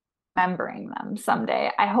remembering them someday.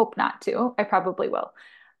 I hope not to. I probably will.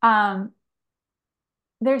 Um,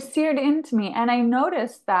 they're seared into me. And I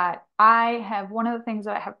noticed that one of the things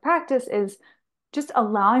that I have practiced is just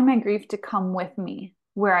allowing my grief to come with me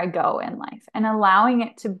where I go in life and allowing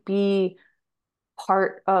it to be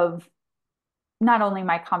part of not only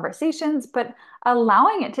my conversations, but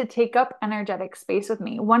allowing it to take up energetic space with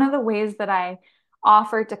me. One of the ways that I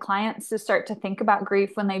offer to clients to start to think about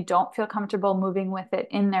grief when they don't feel comfortable moving with it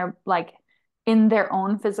in their in their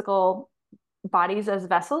own physical bodies as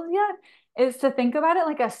vessels yet, is to think about it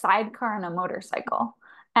like a sidecar on a motorcycle.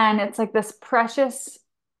 And it's like this precious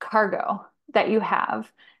cargo that you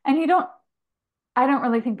have. And I don't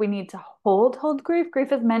really think we need to hold grief.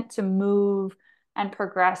 Grief is meant to move and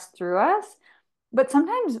progress through us. But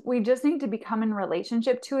sometimes we just need to become in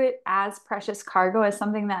relationship to it as precious cargo, as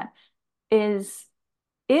something that is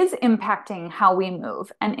is impacting how we move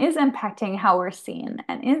and is impacting how we're seen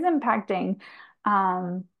and is impacting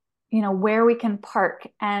um, where we can park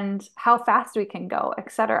and how fast we can go,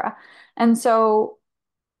 etc. And so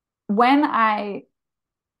when I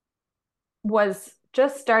was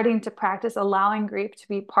just starting to practice allowing grief to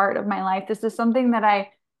be part of my life, this is something that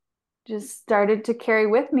I just started to carry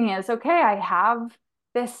with me as okay, I have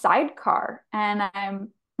this sidecar and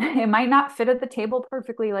it might not fit at the table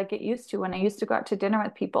perfectly like it used to when I used to go out to dinner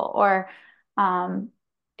with people, or um,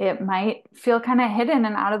 it might feel kind of hidden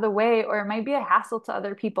and out of the way, or it might be a hassle to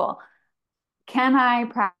other people. Can I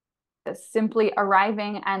practice simply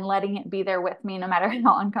arriving and letting it be there with me no matter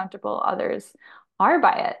how uncomfortable others are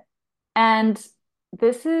by it? And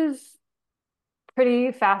this is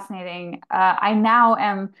pretty fascinating. I now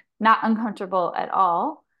am not uncomfortable at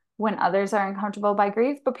all when others are uncomfortable by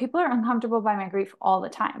grief, but people are uncomfortable by my grief all the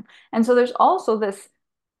time. And so there's also this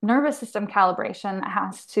nervous system calibration that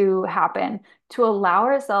has to happen to allow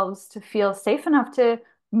ourselves to feel safe enough to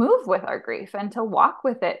move with our grief and to walk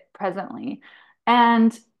with it presently.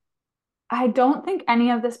 And I don't think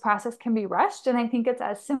any of this process can be rushed. And I think it's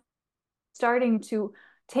as simple as starting to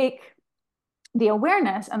take the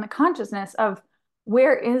awareness and the consciousness of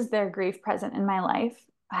where is there grief present in my life?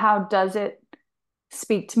 How does it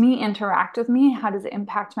speak to me, interact with me? How does it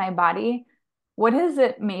impact my body? What is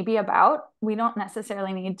it maybe about? We don't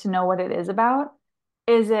necessarily need to know what it is about.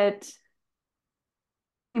 Is it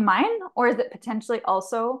mine, or is it potentially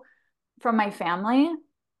also from my family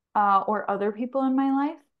or other people in my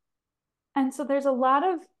life? And so there's a lot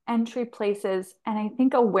of entry places, and I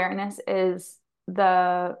think awareness is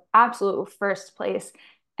the absolute first place.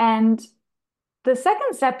 And the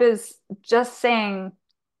second step is just saying,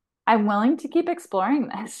 I'm willing to keep exploring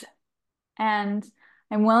this. And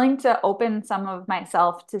I'm willing to open some of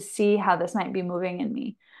myself to see how this might be moving in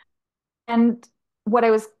me. And what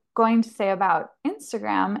I was going to say about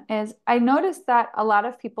Instagram is I noticed that a lot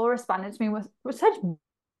of people responded to me with such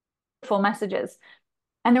beautiful messages.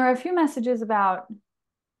 And there were a few messages about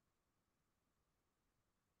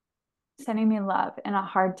sending me love in a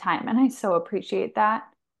hard time. And I so appreciate that,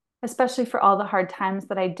 especially for all the hard times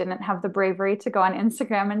that I didn't have the bravery to go on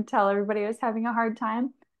Instagram and tell everybody I was having a hard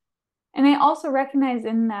time. And I also recognize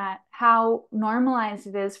in that how normalized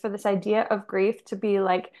it is for this idea of grief to be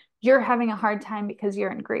like, you're having a hard time because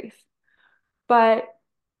you're in grief. But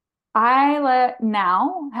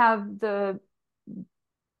now have the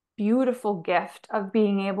beautiful gift of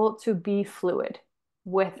being able to be fluid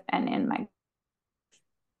with and in my.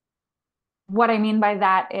 What I mean by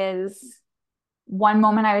that is one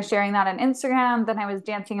moment I was sharing that on Instagram, then I was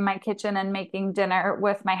dancing in my kitchen and making dinner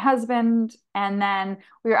with my husband, and then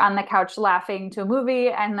we were on the couch laughing to a movie,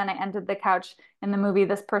 and then I ended the couch in the movie.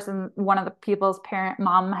 This person, one of the people's parent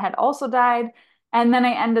mom had also died, and then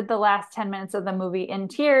I ended the last 10 minutes of the movie in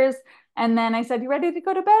tears, and then I said, "You ready to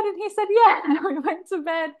go to bed?" And he said, "Yeah." And we went to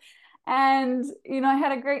bed, and I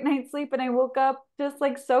had a great night's sleep, and I woke up just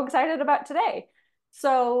like so excited about today.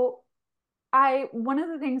 So I one of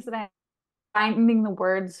the things that I'm finding the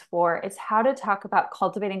words for is how to talk about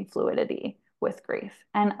cultivating fluidity with grief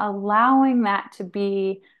and allowing that to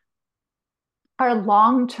be our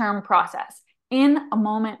long-term process. In a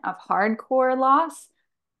moment of hardcore loss,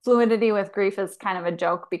 fluidity with grief is kind of a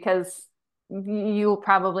joke because you'll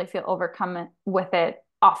probably feel overcome with it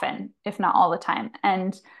often, if not all the time.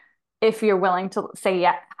 And if you're willing to say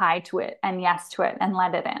hi to it and yes to it and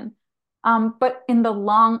let it in. But in the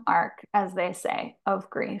long arc, as they say, of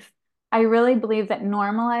grief, I really believe that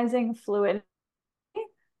normalizing fluidity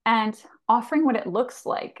and offering what it looks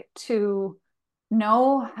like to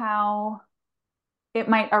know how it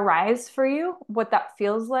might arise for you, what that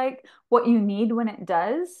feels like, what you need when it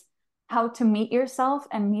does, how to meet yourself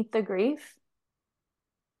and meet the grief,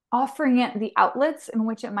 offering it the outlets in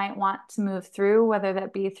which it might want to move through, whether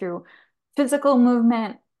that be through physical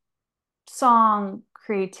movement, song,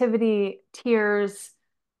 creativity, tears.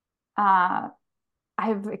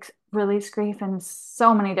 I've released grief in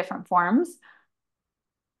so many different forms.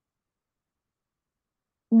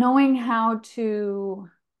 Knowing how to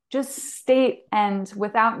just state and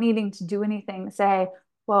without needing to do anything, say,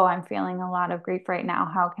 whoa, I'm feeling a lot of grief right now.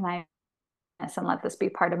 How can I and let this be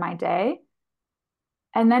part of my day.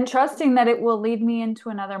 And then trusting that it will lead me into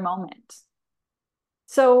another moment.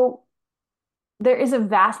 So there is a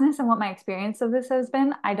vastness in what my experience of this has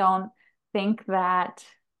been. I don't think that,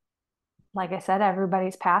 like I said,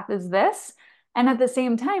 everybody's path is this. And at the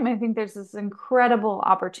same time, I think there's this incredible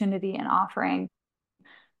opportunity and offering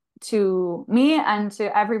to me and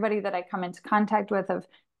to everybody that I come into contact with of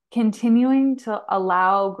continuing to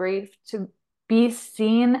allow grief to be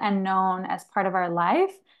seen and known as part of our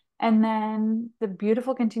life. And then the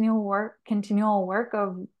beautiful continual work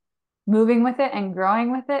of moving with it and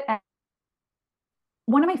growing with it. And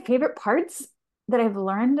one of my favorite parts that I've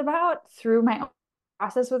learned about through my own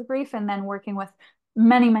process with grief and then working with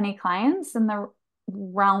many, many clients in the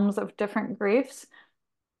realms of different griefs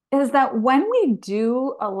is that when we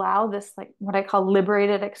do allow this, like what I call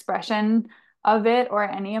liberated expression of it or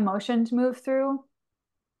any emotion to move through,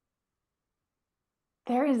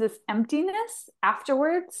 there is this emptiness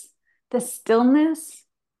afterwards, the stillness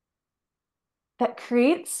that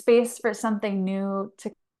creates space for something new to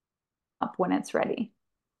come up when it's ready.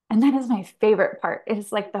 And that is my favorite part.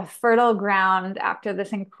 It's like the fertile ground after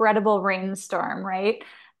this incredible rainstorm, right?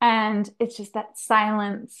 And it's just that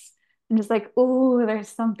silence and just like, oh, there's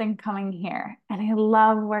something coming here. And I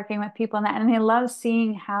love working with people in that. And I love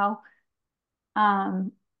seeing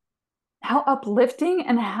um how uplifting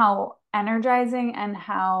and how energizing and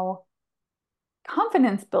how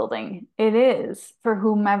confidence building it is for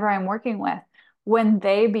whomever I'm working with when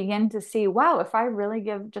they begin to see, wow, if I really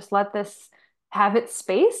just let this have its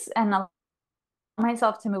space and allow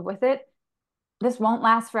myself to move with it, this won't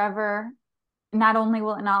last forever. Not only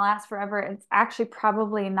will it not last forever, it's actually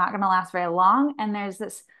probably not going to last very long. And there's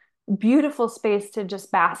this beautiful space to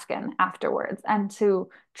just bask in afterwards and to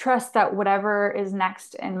trust that whatever is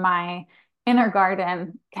next in my inner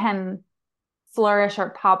garden can flourish or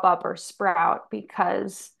pop up or sprout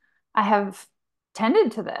because I have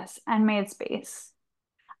tended to this and made space.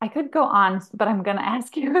 I could go on, but I'm going to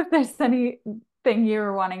ask you if there's anything you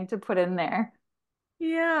were wanting to put in there.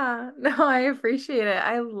 Yeah, no, I appreciate it.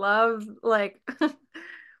 I love like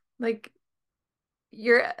like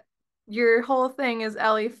your your whole thing is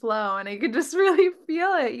Ellie flow and I could just really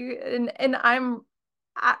feel it. And I'm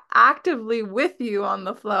actively with you on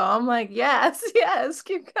the flow. I'm like, yes, yes,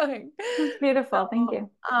 keep going. That's beautiful. Thank So,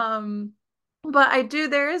 you. but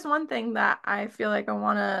there is one thing that I feel like I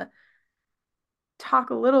want to talk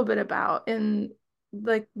a little bit about in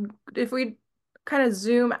like if we kind of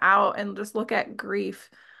zoom out and just look at grief.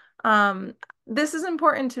 Um, this is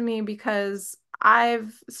important to me because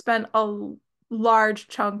I've spent a large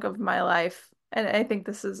chunk of my life, and I think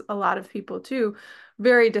this is a lot of people too,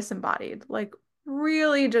 very disembodied, like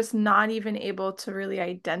really just not even able to really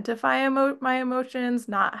identify my emotions,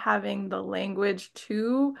 not having the language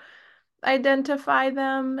to identify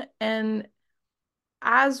them. And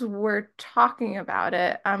as we're talking about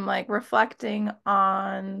it, I'm like reflecting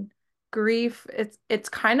on grief. It's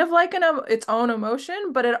kind of like its own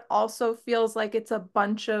emotion, but it also feels like it's a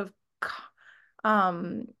bunch of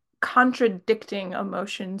um contradicting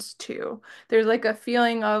emotions too. There's like a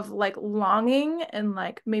feeling of like longing and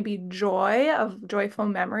like maybe joy of joyful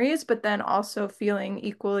memories, but then also feeling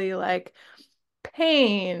equally like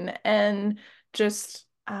pain and just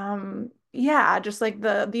yeah, just like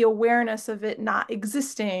the awareness of it not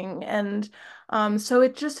existing. And so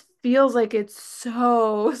it just feels like it's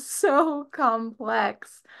so so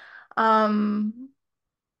complex. um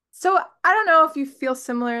so I don't know if you feel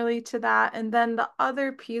similarly to that. And then the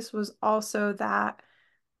other piece was also that,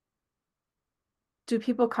 do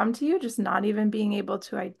people come to you just not even being able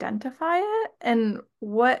to identify it? And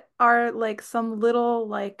what are like some little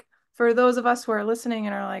like for those of us who are listening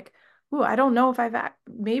and are like, "Ooh, I don't know if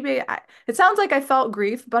maybe I it sounds like I felt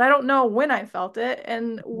grief, but I don't know when I felt it."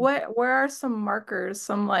 And where are some markers,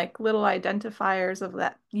 some like little identifiers of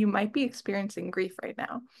that you might be experiencing grief right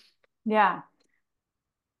now? Yeah,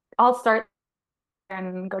 I'll start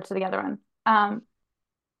and go to the other one.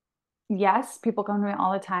 Yes, people come to me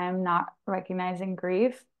all the time not recognizing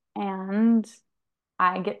grief. And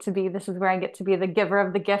this is where I get to be the giver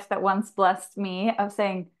of the gift that once blessed me of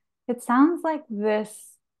saying, it sounds like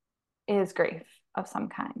this is grief of some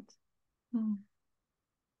kind. Mm.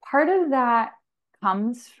 Part of that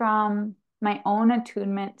comes from my own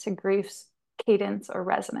attunement to grief's cadence or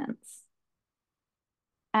resonance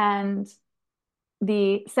and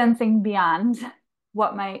the sensing beyond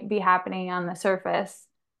what might be happening on the surface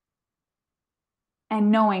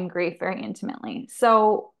and knowing grief very intimately.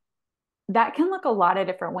 So that can look a lot of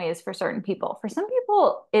different ways for certain people. For some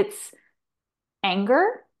people, it's anger.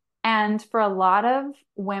 And for a lot of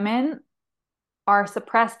women, our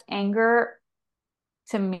suppressed anger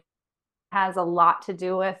to me has a lot to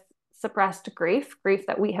do with suppressed grief, grief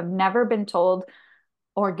that we have never been told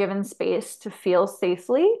or given space to feel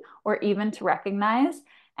safely or even to recognize.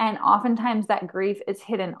 And oftentimes that grief is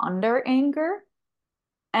hidden under anger.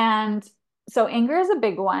 And so anger is a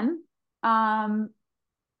big one. And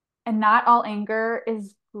not all anger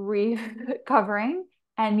is grief covering.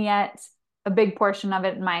 And yet a big portion of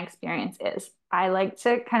it, in my experience, is. I like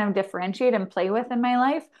to kind of differentiate and play with in my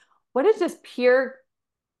life. What is just pure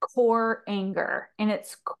core anger in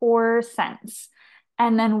its core sense?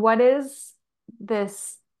 And then what is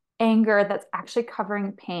this anger that's actually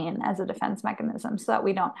covering pain as a defense mechanism so that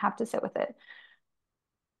we don't have to sit with it?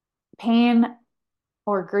 Pain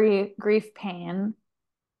or grief pain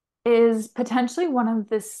is potentially one of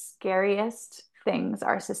the scariest things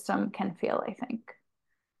our system can feel, I think.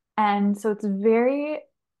 And so it's very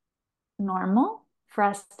normal for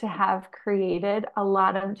us to have created a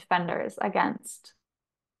lot of defenders against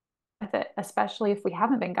with it, especially if we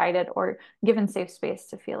haven't been guided or given safe space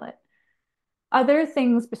to feel it. Other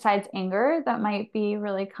things besides anger that might be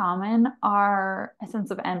really common are a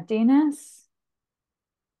sense of emptiness,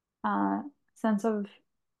 a sense of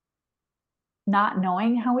not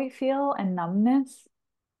knowing how we feel, and numbness,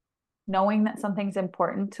 knowing that something's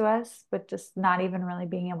important to us, but just not even really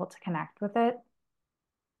being able to connect with it.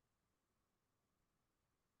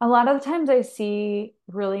 A lot of the times I see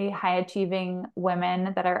really high achieving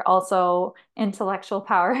women that are also intellectual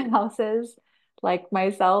powerhouses, like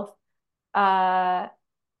myself, uh,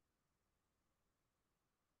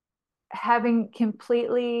 having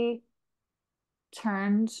completely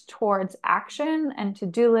turned towards action and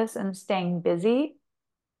to-do lists and staying busy.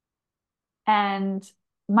 And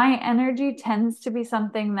my energy tends to be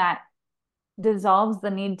something that dissolves the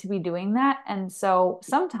need to be doing that. And so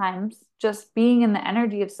sometimes just being in the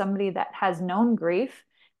energy of somebody that has known grief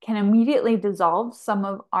can immediately dissolve some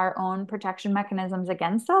of our own protection mechanisms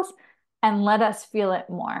against us and let us feel it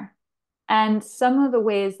more. And some of the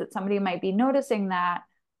ways that somebody might be noticing that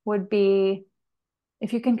would be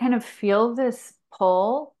if you can kind of feel this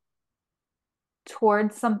pull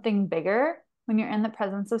towards something bigger when you're in the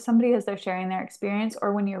presence of somebody as they're sharing their experience,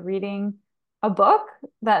 or when you're reading a book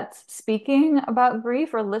that's speaking about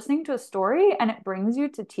grief or listening to a story and it brings you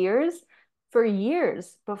to tears. For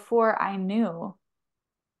years before I knew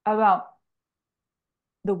about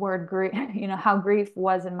the word grief, how grief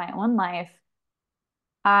was in my own life,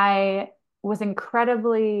 I was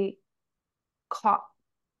incredibly caught.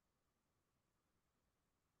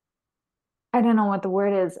 I don't know what the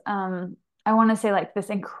word is. I want to say like this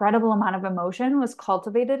incredible amount of emotion was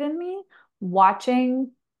cultivated in me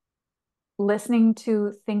watching, listening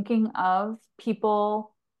to, thinking of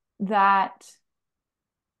people that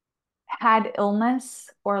had illness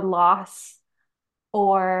or loss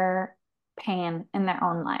or pain in their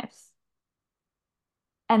own lives.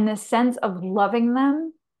 And the sense of loving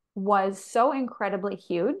them was so incredibly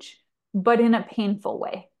huge, but in a painful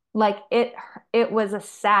way. Like it was a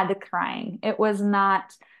sad crying. It was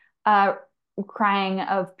not a crying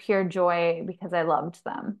of pure joy because I loved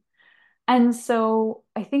them. And so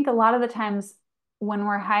I think a lot of the times when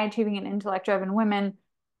we're high achieving and intellect driven women,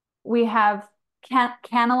 we have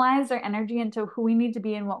canalized our energy into who we need to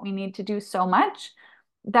be and what we need to do so much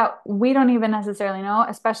that we don't even necessarily know,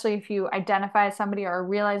 especially if you identify as somebody or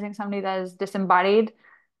realizing somebody that is disembodied.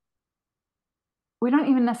 We don't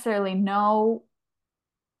even necessarily know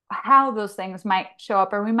how those things might show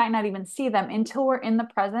up, or we might not even see them until we're in the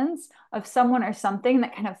presence of someone or something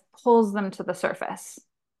that kind of pulls them to the surface.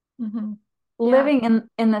 Mm-hmm. Living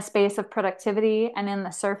in the space of productivity and in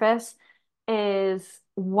the surface is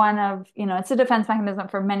one of, it's a defense mechanism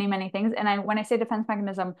for many, many things. And when I say defense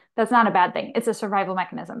mechanism, that's not a bad thing. It's a survival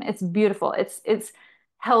mechanism. It's beautiful. It's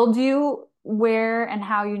held you where and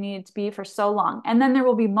how you need to be for so long. And then there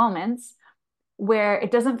will be moments where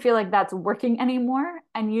it doesn't feel like that's working anymore.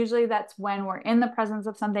 And usually that's when we're in the presence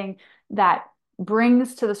of something that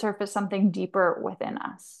brings to the surface something deeper within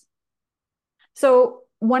us. So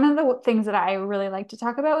one of the things that I really like to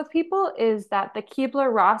talk about with people is that the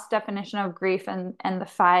Keebler-Ross definition of grief and the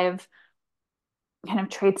 5 kind of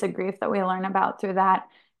traits of grief that we learn about through that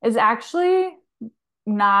is actually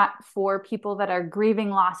not for people that are grieving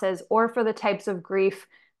losses or for the types of grief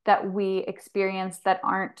that we experience that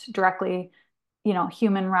aren't directly,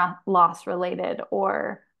 human loss related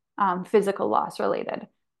or physical loss related.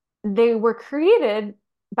 They were created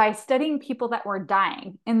by studying people that were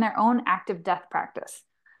dying in their own active death practice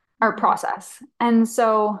or process. And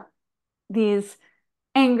so these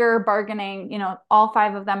anger, bargaining, all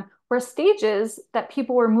 5 of them were stages that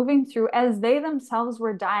people were moving through as they themselves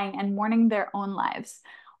were dying and mourning their own lives.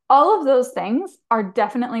 all of those things are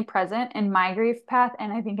definitely present in my grief path,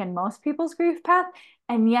 and I think in most people's grief path.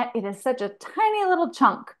 And yet it is such a tiny little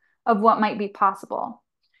chunk of what might be possible.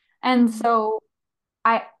 And Mhm. so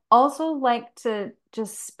I also like to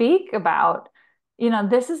just speak about,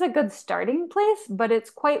 this is a good starting place, but it's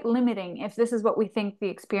quite limiting if this is what we think the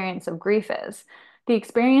experience of grief is. The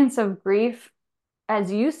experience of grief,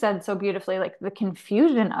 as you said so beautifully, like the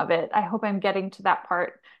confusion of it. I hope I'm getting to that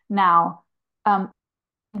part now.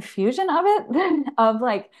 Confusion of it, of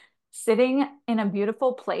like sitting in a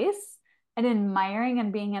beautiful place and admiring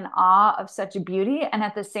and being in awe of such beauty, and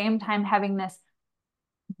at the same time having this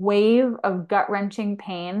wave of gut-wrenching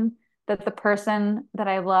pain that the person that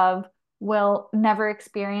I love will never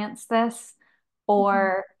experience this. Mhm.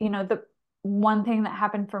 Or, the one thing that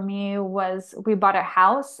happened for me was we bought a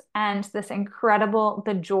house, and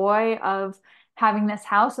the joy of having this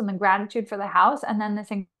house and the gratitude for the house, and then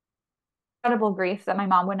this incredible grief that my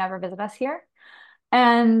mom would never visit us here.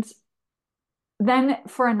 And then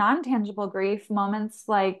for a non-tangible grief, moments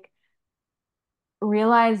like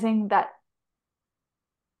realizing that,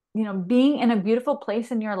 being in a beautiful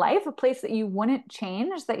place in your life, a place that you wouldn't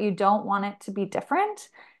change, that you don't want it to be different,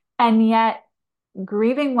 and yet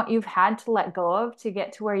grieving what you've had to let go of to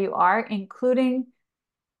get to where you are, including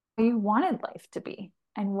what you wanted life to be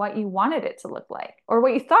and what you wanted it to look like, or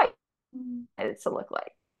what you thought it to look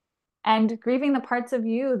like, and grieving the parts of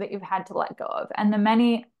you that you've had to let go of and the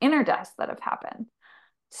many inner deaths that have happened.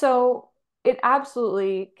 So it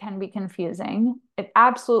absolutely can be confusing. It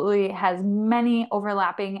absolutely has many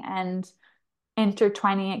overlapping and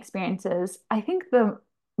intertwining experiences. I think the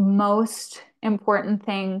most important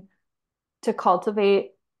thing to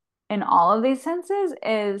cultivate in all of these senses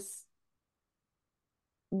is,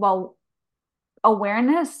 well,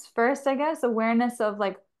 awareness first, I guess, awareness of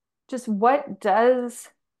like just what does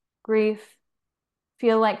grief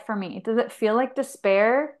feel like for me? Does it feel like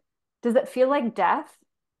despair? Does it feel like death?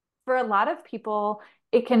 For a lot of people,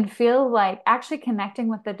 it can feel like actually connecting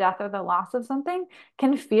with the death or the loss of something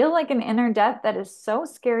can feel like an inner death that is so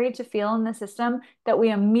scary to feel in the system that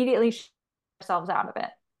we immediately shut ourselves out of it.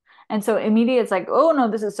 And so immediately it's like, oh no,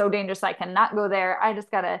 this is so dangerous. I cannot go there. I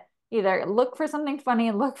just gotta either look for something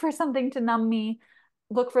funny, look for something to numb me,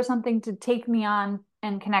 look for something to take me on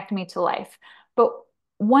and connect me to life. But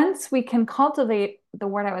once we can cultivate, the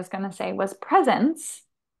word I was going to say was presence,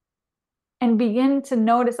 and begin to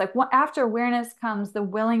notice, like, what after awareness comes the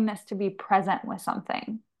willingness to be present with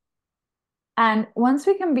something. And once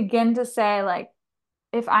we can begin to say, like,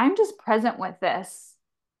 if I'm just present with this,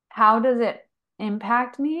 how does it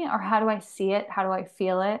impact me? Or how do I see it? How do I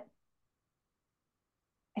feel it?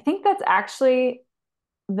 I think that's actually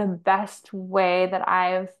the best way that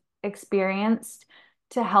I've experienced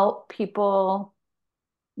to help people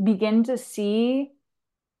begin to see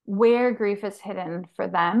where grief is hidden for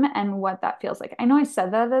them and what that feels like. I know I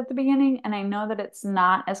said that at the beginning, and I know that it's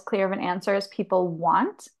not as clear of an answer as people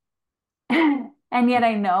want. And yet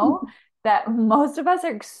I know that most of us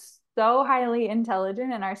are so highly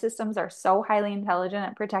intelligent and our systems are so highly intelligent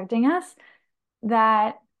at protecting us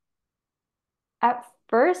that at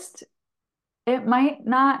first it might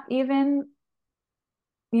not even,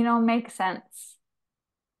 make sense.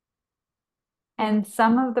 Yeah. And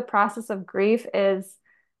some of the process of grief is,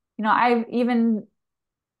 I've even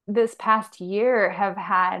this past year have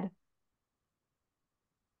had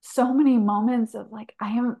so many moments of like,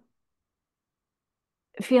 I am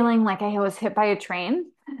feeling like I was hit by a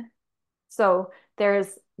train. So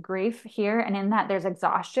there's grief here, and in that there's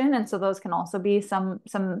exhaustion. And so those can also be some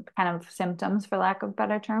kind of symptoms, for lack of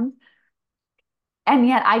better terms. And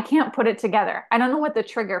yet I can't put it together. I don't know what the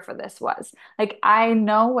trigger for this was. Like I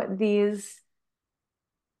know what these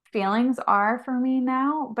feelings are for me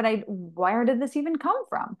now, but where did this even come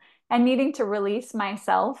from? And needing to release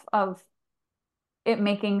myself of it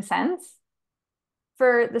making sense.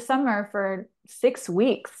 For the summer, for 6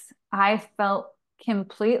 weeks, I felt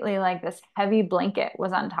completely like this heavy blanket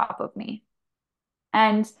was on top of me.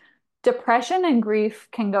 And depression and grief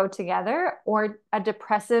can go together, or a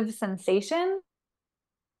depressive sensation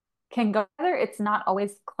can go together. It's not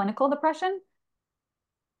always clinical depression.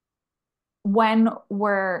 When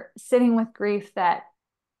we're sitting with grief that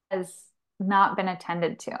has not been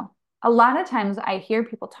attended to. A lot of times I hear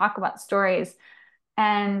people talk about stories,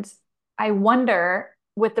 and I wonder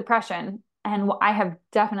with depression, and I have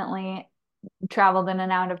definitely traveled in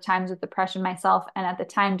and out of times with depression myself, and at the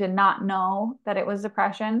time did not know that it was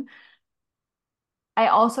depression. I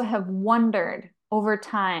also have wondered over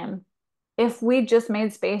time, if we just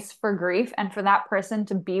made space for grief and for that person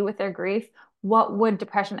to be with their grief, what would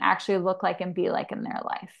depression actually look like and be like in their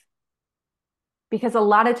life? because a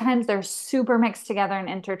lot of times they're super mixed together and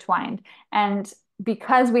intertwined. And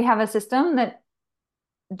because we have a system that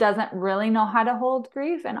doesn't really know how to hold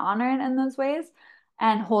grief and honor it in those ways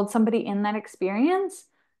and hold somebody in that experience,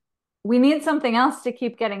 we need something else to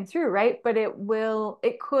keep getting through, right? But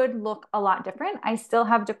it could look a lot different. I still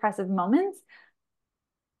have depressive moments.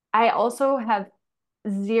 I also have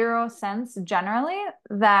zero sense generally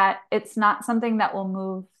that it's not something that will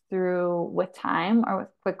move through with time or with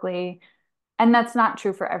quickly. And that's not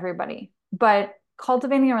true for everybody. But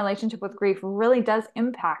cultivating a relationship with grief really does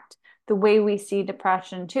impact the way we see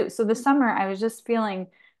depression too. So this summer, I was just feeling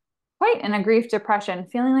quite in a grief depression,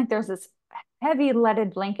 feeling like there's this heavy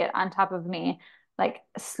leaded blanket on top of me, like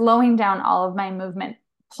slowing down all of my movement,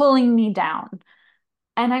 pulling me down.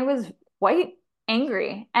 And I was quite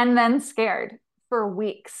angry and then scared for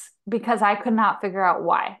weeks because I could not figure out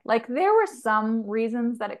why. Like there were some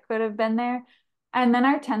reasons that it could have been there. And then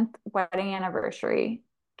our 10th wedding anniversary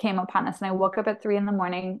came upon us, and I woke up at 3 in the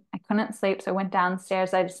morning. I couldn't sleep. So I went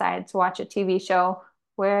downstairs. I decided to watch a TV show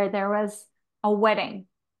where there was a wedding,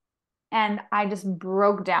 and I just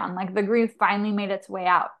broke down. Like the grief finally made its way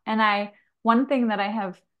out. And one thing that I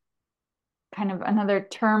have, kind of another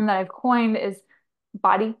term that I've coined, is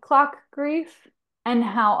body clock grief, and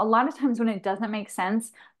how a lot of times when it doesn't make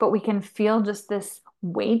sense, but we can feel just this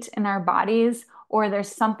weight in our bodies, or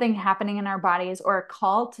there's something happening in our bodies, or a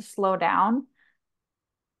call to slow down.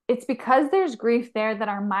 It's because there's grief there that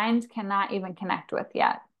our minds cannot even connect with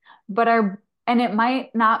yet. And it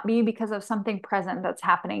might not be because of something present that's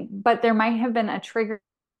happening, but there might have been a trigger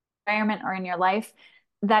environment or in your life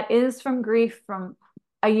that is from grief from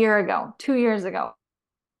a year ago, 2 years ago,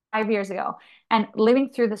 5 years ago, and living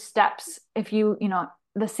through the steps. If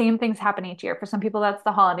the same things happen each year. For some people, that's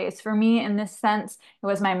the holidays. For me, in this sense, it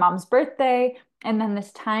was my mom's birthday. And then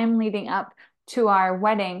this time leading up to our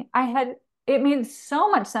wedding, it made so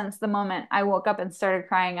much sense the moment I woke up and started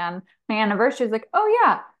crying on my anniversary. It's like, oh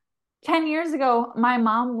yeah, 10 years ago, my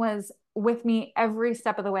mom was with me every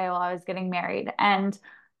step of the way while I was getting married. And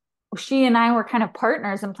she and I were kind of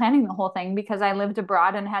partners in planning the whole thing because I lived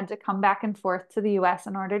abroad and had to come back and forth to the US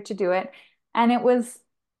in order to do it. And it was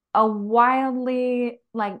a wildly,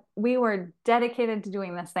 like, we were dedicated to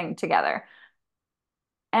doing this thing together.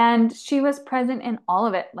 And she was present in all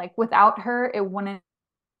of it. Like, without her, it wouldn't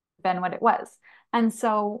have been what it was. And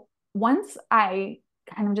so once I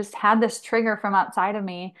kind of just had this trigger from outside of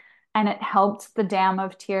me, and it helped the dam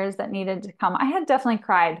of tears that needed to come. I had definitely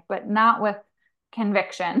cried, but not with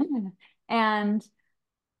conviction. And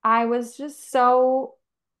I was just so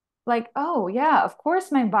like, oh, yeah, of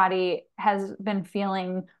course my body has been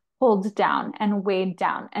feeling pulled down and weighed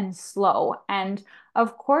down and slow. And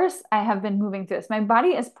of course I have been moving through this. My body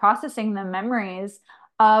is processing the memories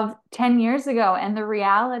of 10 years ago and the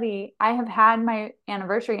reality. I have had my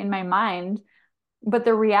anniversary in my mind, but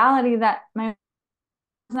the reality that my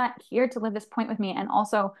not here to live this point with me, and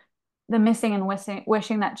also the missing and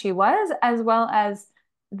wishing that she was, as well as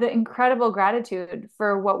the incredible gratitude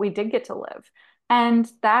for what we did get to live. And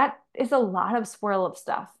that is a lot of swirl of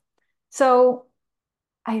stuff. So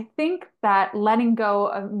I think that letting go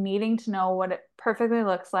of needing to know what it perfectly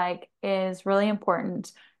looks like is really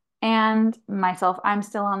important. And myself, I'm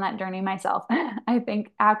still on that journey myself. I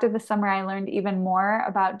think after the summer, I learned even more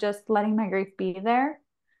about just letting my grief be there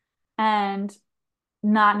and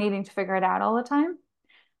not needing to figure it out all the time.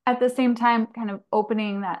 At the same time, kind of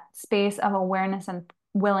opening that space of awareness and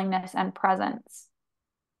willingness and presence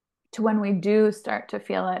to when we do start to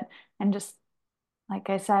feel it, and just, like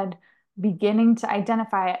I said, beginning to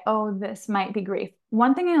identify, oh, this might be grief.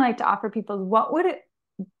 One thing I like to offer people is, what would it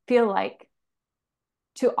feel like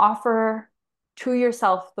to offer to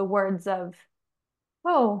yourself the words of,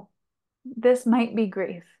 oh, this might be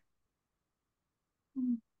grief?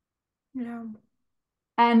 Yeah.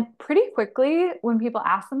 And pretty quickly, when people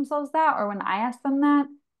ask themselves that, or when I ask them that,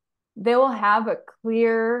 they will have a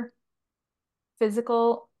clear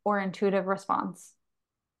physical or intuitive response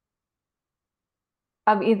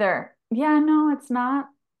of either, yeah, no, it's not,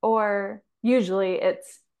 or usually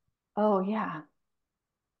it's, oh, yeah.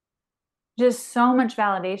 Just so much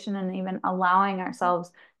validation and even allowing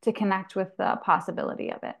ourselves to connect with the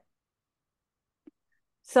possibility of it.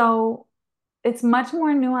 So it's much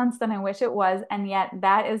more nuanced than I wish it was. And yet,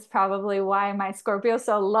 that is probably why my Scorpio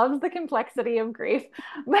soul loves the complexity of grief.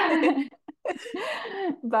 But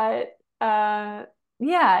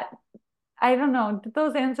yeah, I don't know. Did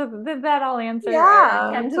that all answer or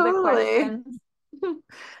Yeah, get to the totally. questions?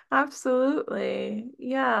 Absolutely.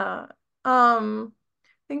 Yeah. I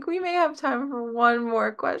think we may have time for one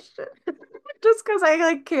more question. Just because I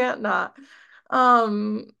like can't not.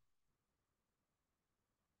 Um,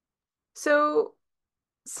 So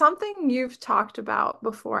something you've talked about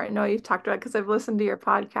before, I know you've talked about because I've listened to your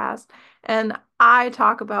podcast, and I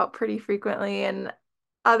talk about pretty frequently, and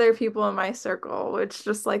other people in my circle, which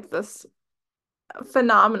just like this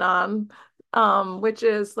phenomenon, which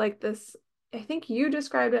is like this, I think you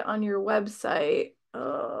described it on your website,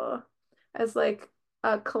 as like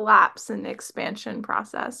a collapse and expansion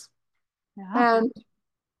process. Yeah. And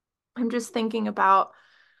I'm just thinking about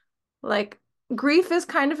like grief is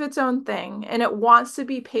kind of its own thing and it wants to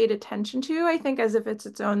be paid attention to, I think, as if it's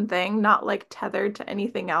its own thing, not like tethered to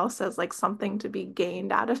anything else as like something to be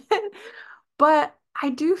gained out of it. But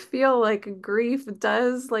I do feel like grief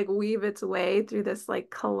does like weave its way through this like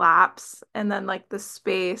collapse and then like the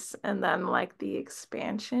space and then like the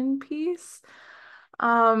expansion piece.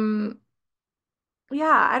 Um,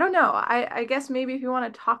 yeah, I don't know. I guess maybe if you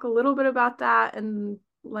want to talk a little bit about that and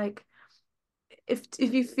like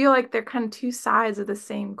if you feel like they're kind of two sides of the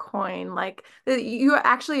same coin, like you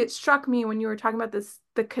actually, it struck me when you were talking about this,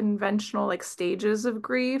 the conventional like stages of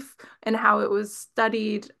grief and how it was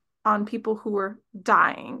studied on people who were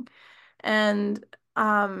dying. And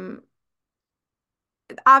um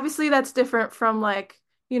obviously that's different from like,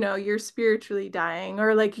 you're spiritually dying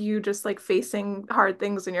or like you just like facing hard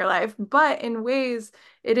things in your life. But in ways,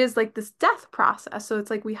 it is like this death process. So it's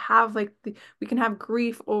like we have like we can have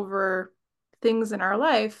grief over things in our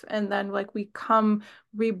life and then like we come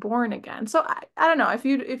reborn again. So I don't know if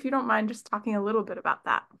you don't mind just talking a little bit about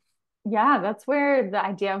that. Yeah, that's where the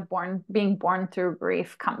idea of being born through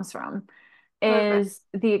grief comes from, Perfect. is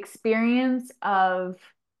the experience of,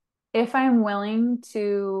 if I'm willing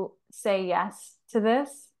to say yes to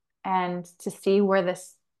this and to see what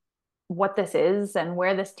this is and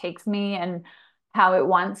where this takes me and how it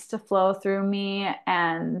wants to flow through me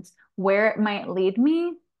and where it might lead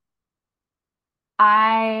me,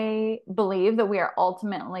 I believe that we are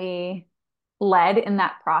ultimately led in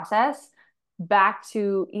that process back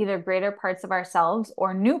to either greater parts of ourselves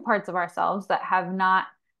or new parts of ourselves that have not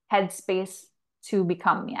had space to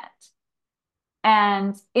become yet.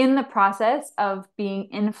 And in the process of being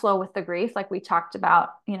in flow with the grief, like we talked about,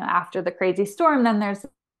 after the crazy storm, then there's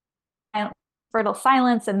fertile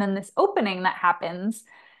silence, and then this opening that happens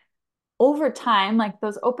over time. Like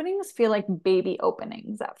those openings feel like baby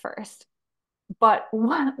openings at first. But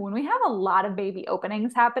when we have a lot of baby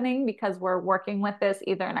openings happening because we're working with this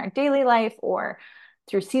either in our daily life or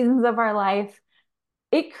through seasons of our life,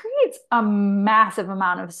 it creates a massive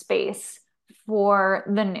amount of space for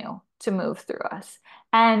the new to move through us.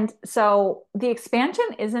 And so the expansion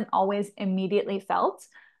isn't always immediately felt,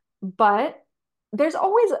 but there's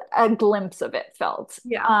always a glimpse of it felt.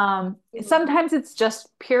 Yeah. Sometimes it's just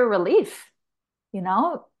pure relief.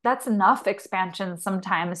 That's enough expansion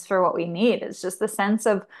sometimes for what we need. It's just the sense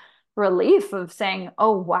of relief of saying,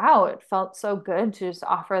 oh, wow, it felt so good to just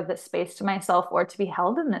offer this space to myself or to be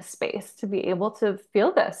held in this space, to be able to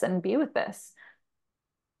feel this and be with this.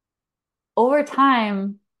 Over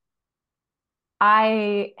time,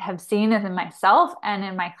 I have seen it in myself and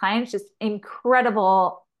in my clients just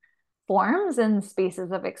incredible forms and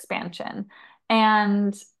spaces of expansion.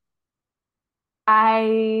 And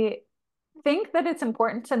I think that it's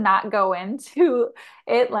important to not go into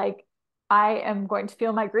it like, I am going to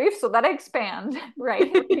feel my grief so that I expand,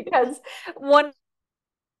 right? Because one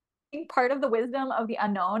part of the wisdom of the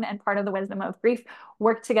unknown and part of the wisdom of grief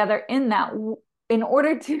work together in that, in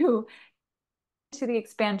order to the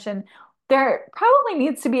expansion, there probably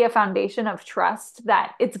needs to be a foundation of trust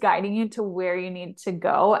that it's guiding you to where you need to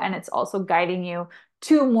go. And it's also guiding you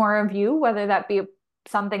to more of you, whether that be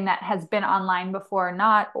something that has been online before or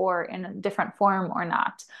not, or in a different form or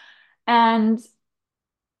not. And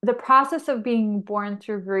the process of being born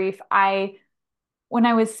through grief, when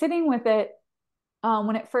I was sitting with it,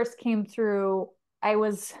 when it first came through, I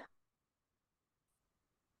was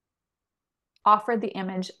offered the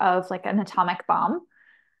image of like an atomic bomb.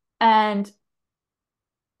 And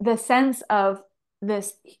the sense of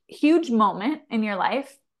this huge moment in your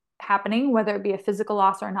life happening, whether it be a physical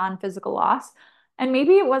loss or a non-physical loss. And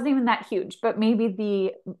maybe it wasn't even that huge, but maybe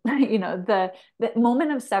the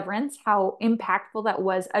moment of severance, how impactful that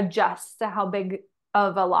was, adjusts to how big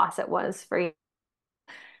of a loss it was for you.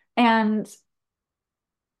 And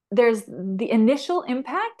there's the initial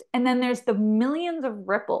impact, and then there's the millions of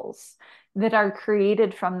ripples that are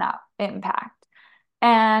created from that impact.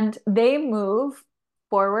 And they move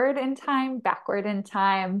forward in time, backward in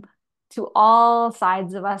time, to all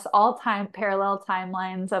sides of us, all time, parallel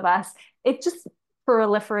timelines of us. It just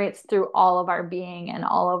proliferates through all of our being and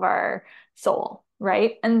all of our soul,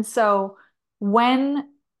 right? And so when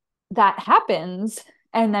that happens,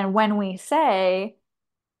 and then when we say,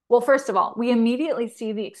 Well, first of all, we immediately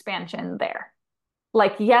see the expansion there.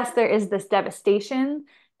 Like, yes, there is this devastation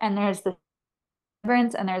and there's this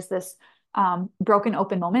severance and there's this broken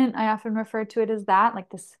open moment. I often refer to it as that, like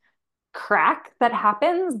this crack that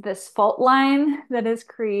happens, this fault line that is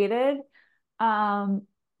created. Um,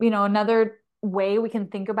 Another way we can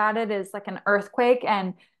think about it is like an earthquake,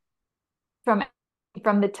 and from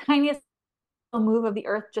from the tiniest move of the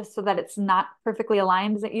earth just so that it's not perfectly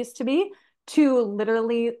aligned as it used to be, to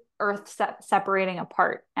literally earth separating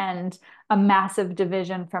apart and a massive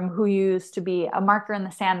division from who you used to be, a marker in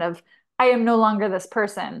the sand of I am no longer this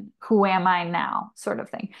person, who am I now, sort of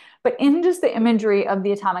thing. But in just the imagery of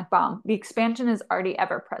the atomic bomb, the expansion is already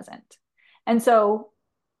ever present. And so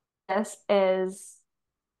this is,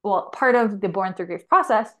 well, part of the born through grief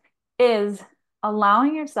process is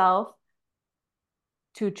allowing yourself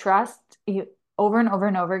to trust you over and over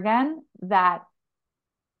and over again that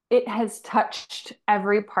it has touched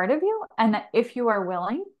every part of you, and that if you are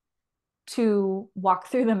willing to walk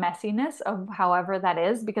through the messiness of however that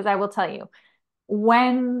is, because I will tell you,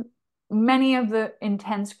 when many of the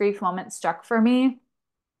intense grief moments struck for me,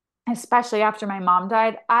 especially after my mom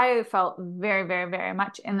died, I felt very, very, very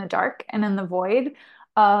much in the dark and in the void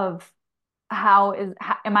of am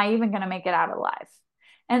I even going to make it out alive?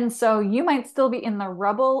 And so you might still be in the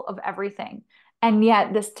rubble of everything. And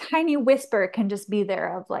yet this tiny whisper can just be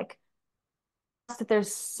there of like, that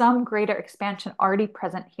there's some greater expansion already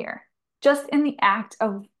present here, just in the act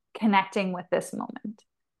of connecting with this moment.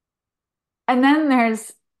 And then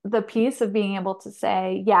there's the piece of being able to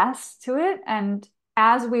say yes to it. And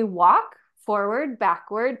as we walk forward,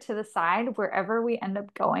 backward, to the side, wherever we end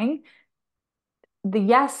up going, the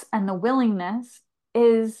yes and the willingness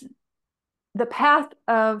is the path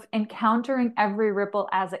of encountering every ripple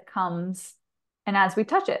as it comes and as we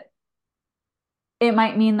touch it. It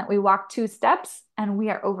might mean that we walk 2 steps and we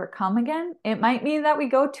are overcome again. It might mean that we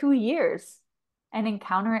go 2 years and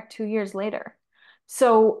encounter it 2 years later.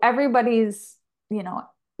 So everybody's,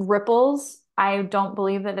 ripples, I don't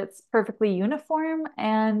believe that it's perfectly uniform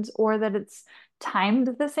and or that it's timed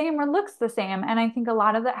the same or looks the same. And I think a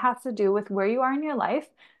lot of that has to do with where you are in your life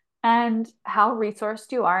and how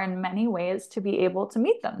resourced you are in many ways to be able to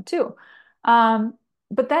meet them too.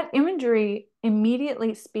 But that imagery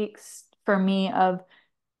immediately speaks for me of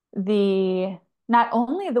the not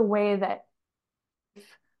only the way that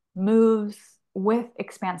moves with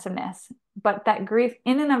expansiveness, but that grief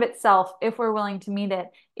in and of itself, if we're willing to meet it,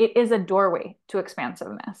 it is a doorway to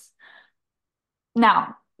expansiveness.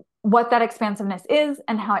 Now, what that expansiveness is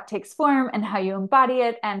and how it takes form and how you embody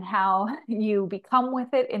it and how you become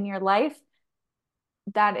with it in your life,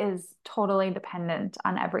 that is totally dependent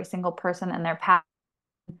on every single person and their path.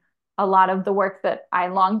 A lot of the work that I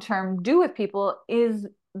long term do with people is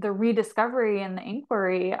the rediscovery and the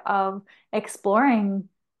inquiry of exploring,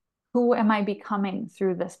 who am I becoming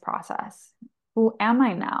through this process? Who am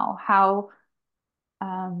I now? How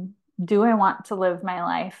do I want to live my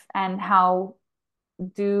life? And how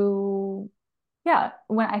do, yeah,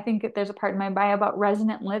 when I think there's a part in my bio about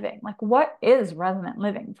resonant living, like what is resonant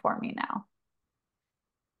living for me now?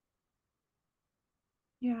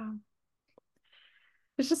 Yeah.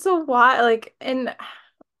 It's just so wild. Like, and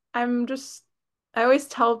I'm just, I always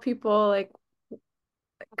tell people, like,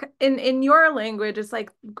 in your language, it's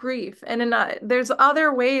like grief, and there's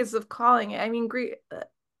other ways of calling it. I mean, grief.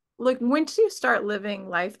 Like, once you start living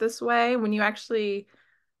life this way, when you actually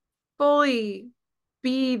fully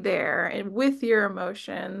be there and with your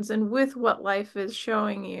emotions and with what life is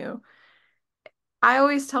showing you, I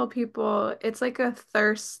always tell people it's like a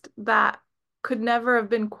thirst that could never have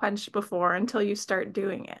been quenched before until you start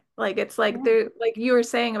doing it. Like it's like Yeah. like you were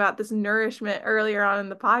saying about this nourishment earlier on in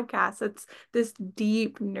the podcast. It's this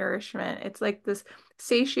deep nourishment. It's like this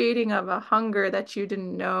satiating of a hunger that you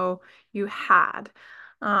didn't know you had.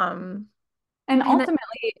 Um, And and it,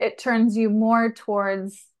 ultimately, it turns you more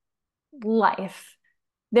towards life.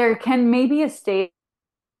 There can maybe a state,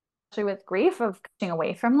 especially with grief, of getting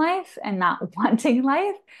away from life and not wanting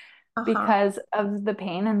life uh-huh. because of the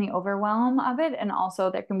pain and the overwhelm of it. And also,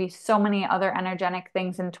 there can be so many other energetic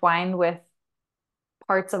things entwined with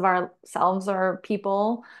parts of ourselves or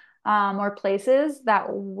people or places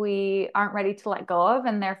that we aren't ready to let go of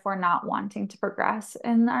and therefore not wanting to progress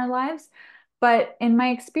in our lives. But in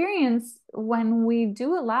my experience, when we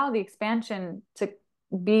do allow the expansion to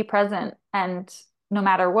be present and no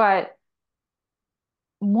matter what,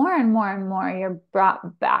 more and more and more, you're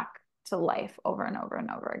brought back to life over and over and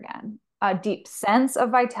over again. A deep sense of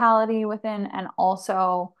vitality within, and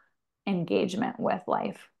also engagement with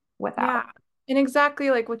life Yeah. without. And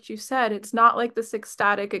exactly like what you said, it's not like this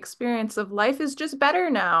ecstatic experience of life is just better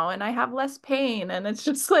now and I have less pain and it's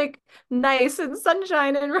just like nice and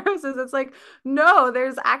sunshine and roses. It's like, no,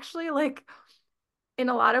 there's actually like in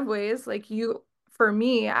a lot of ways, like you, for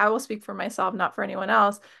me, I will speak for myself, not for anyone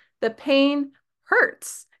else. The pain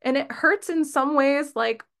hurts. And it hurts in some ways,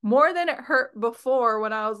 like more than it hurt before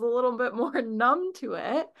when I was a little bit more numb to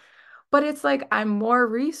it. But it's like I'm more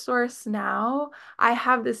resourced now. I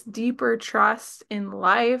have this deeper trust in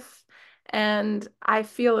life, and I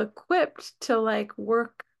feel equipped to like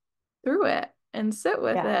work through it and sit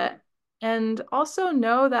with Yeah. it. And also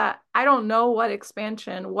know that I don't know what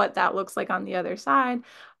expansion, what that looks like on the other side,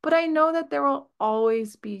 but I know that there will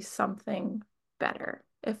always be something better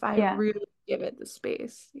if I Yeah. really give it the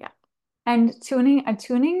space. Yeah. And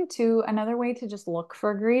attuning to another way to just look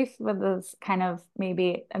for grief, with this kind of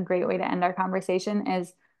maybe a great way to end our conversation,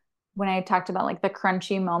 is when I talked about like the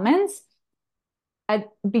crunchy moments,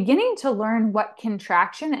 beginning to learn what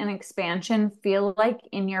contraction and expansion feel like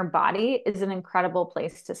in your body is an incredible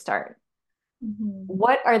place to start. Mhm.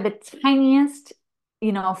 What are the tiniest,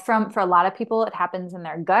 for a lot of people, it happens in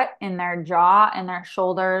their gut, in their jaw, in their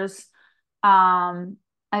shoulders. Um,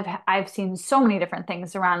 I've seen so many different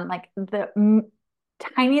things around like the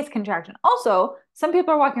tiniest contraction. Also, some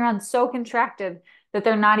people are walking around so contracted that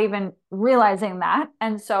they're not even realizing that.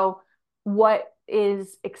 And so, what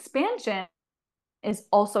is expansion is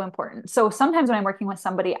also important. So sometimes when I'm working with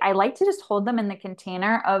somebody, I like to just hold them in the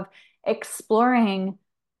container of exploring,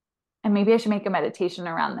 and maybe I should make a meditation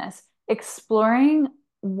around this, exploring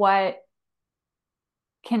what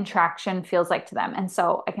contraction feels like to them. And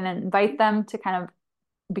so I can invite them to kind of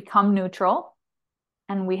become neutral.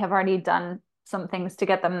 And we have already done some things to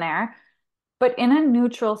get them there. But in a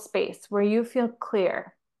neutral space where you feel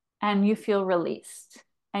clear and you feel released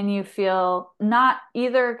and you feel not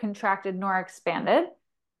either contracted nor expanded,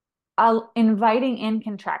 inviting in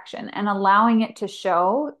contraction and allowing it to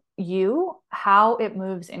show you how it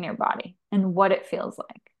moves in your body and what it feels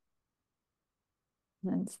like.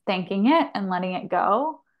 And thanking it and letting it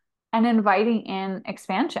go and inviting in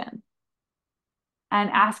expansion and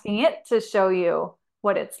asking it to show you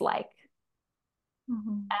what it's like.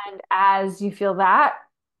 Mhm. And as you feel that,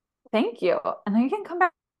 thank you. And then you can come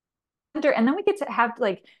back and then we get to have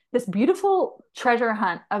like this beautiful treasure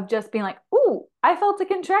hunt of just being like, ooh, I felt a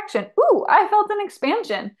contraction. Ooh, I felt an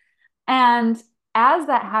expansion. And as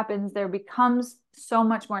that happens, there becomes so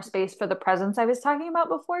much more space for the presence I was talking about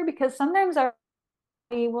before, because sometimes our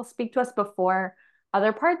body will speak to us before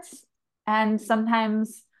other parts. And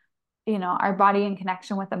sometimes, our body in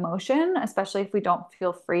connection with emotion, especially if we don't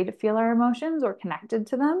feel free to feel our emotions or connected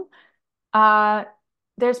to them, uh,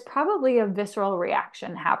 there's probably a visceral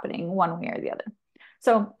reaction happening one way or the other.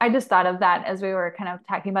 So I just thought of that as we were kind of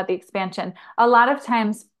talking about the expansion. A lot of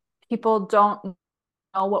times people don't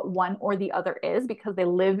know what one or the other is because they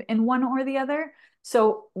live in one or the other.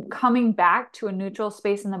 So coming back to a neutral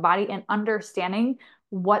space in the body and understanding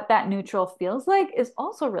what that neutral feels like is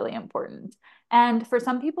also really important. And for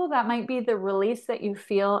some people, that might be the release that you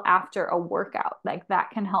feel after a workout. Like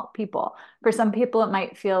that can help people. For some people, it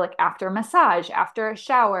might feel like after a massage, after a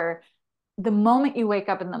shower, the moment you wake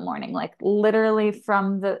up in the morning, like literally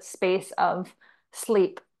from the space of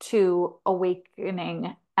sleep to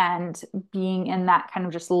awakening and being in that kind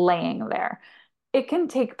of just laying there. It can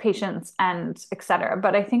take patience and etc.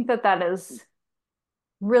 But I think that that is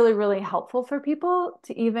really, really helpful for people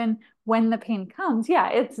to, even when the pain comes, yeah,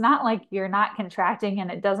 it's not like you're not contracting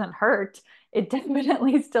and it doesn't hurt. It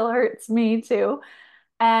definitely still hurts me too.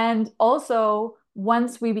 And also,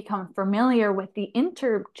 once we become familiar with the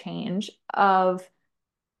interchange of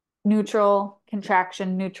neutral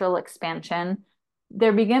contraction, neutral expansion,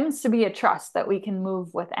 there begins to be a trust that we can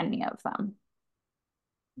move with any of them.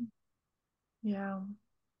 Yeah.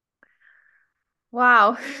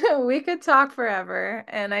 Wow, we could talk forever,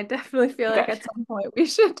 and I definitely feel like Good. at some point we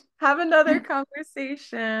should have another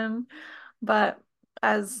conversation. But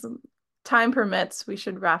as time permits, we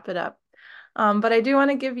should wrap it up. But I do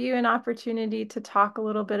want to give you an opportunity to talk a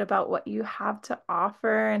little bit about what you have to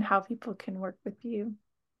offer and how people can work with you.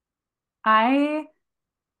 I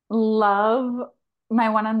love my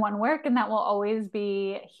one-on-one work, and that will always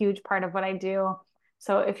be a huge part of what I do.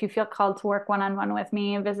 So if you feel called to work one-on-one with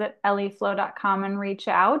me, visit ellieflow.com and reach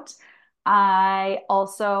out. I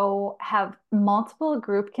also have multiple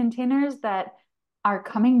group containers that are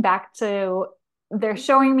coming back to, they're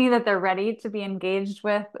showing me that they're ready to be engaged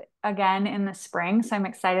with again in the spring. So I'm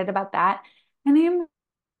excited about that. And I'm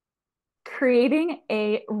creating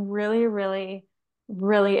a really, really,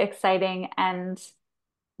 really exciting and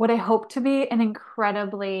what I hope to be an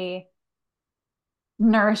incredibly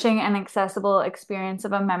nourishing and accessible experience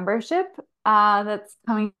of a membership that's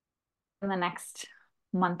coming in the next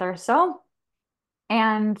month or so.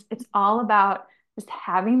 And it's all about just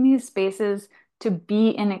having these spaces to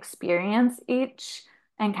be and experience each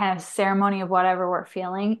and kind of ceremony of whatever we're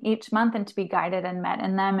feeling each month and to be guided and met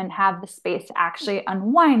in them and have the space to actually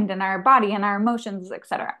unwind in our body and our emotions,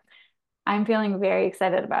 etc. I'm feeling very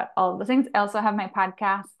excited about all of the things. I also have my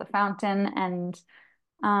podcast, The Fountain, and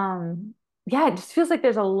yeah, it just feels like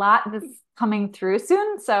there's a lot that's coming through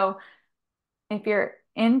soon. So if you're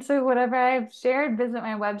into whatever I've shared, visit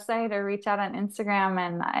my website or reach out on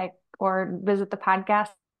Instagram or visit the podcast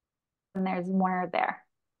and there's more there.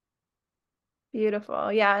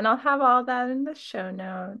 Beautiful. Yeah, and I'll have all that in the show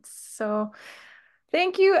notes. So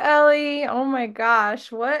thank you, Ellie. Oh my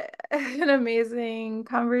gosh, what an amazing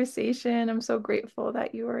conversation. I'm so grateful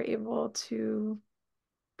that you were able to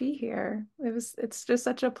be here. It's just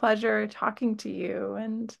such a pleasure talking to you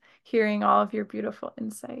and hearing all of your beautiful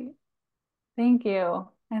insight. Thank you.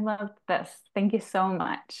 I love this. Thank you so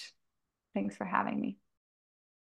much. Thanks for having me.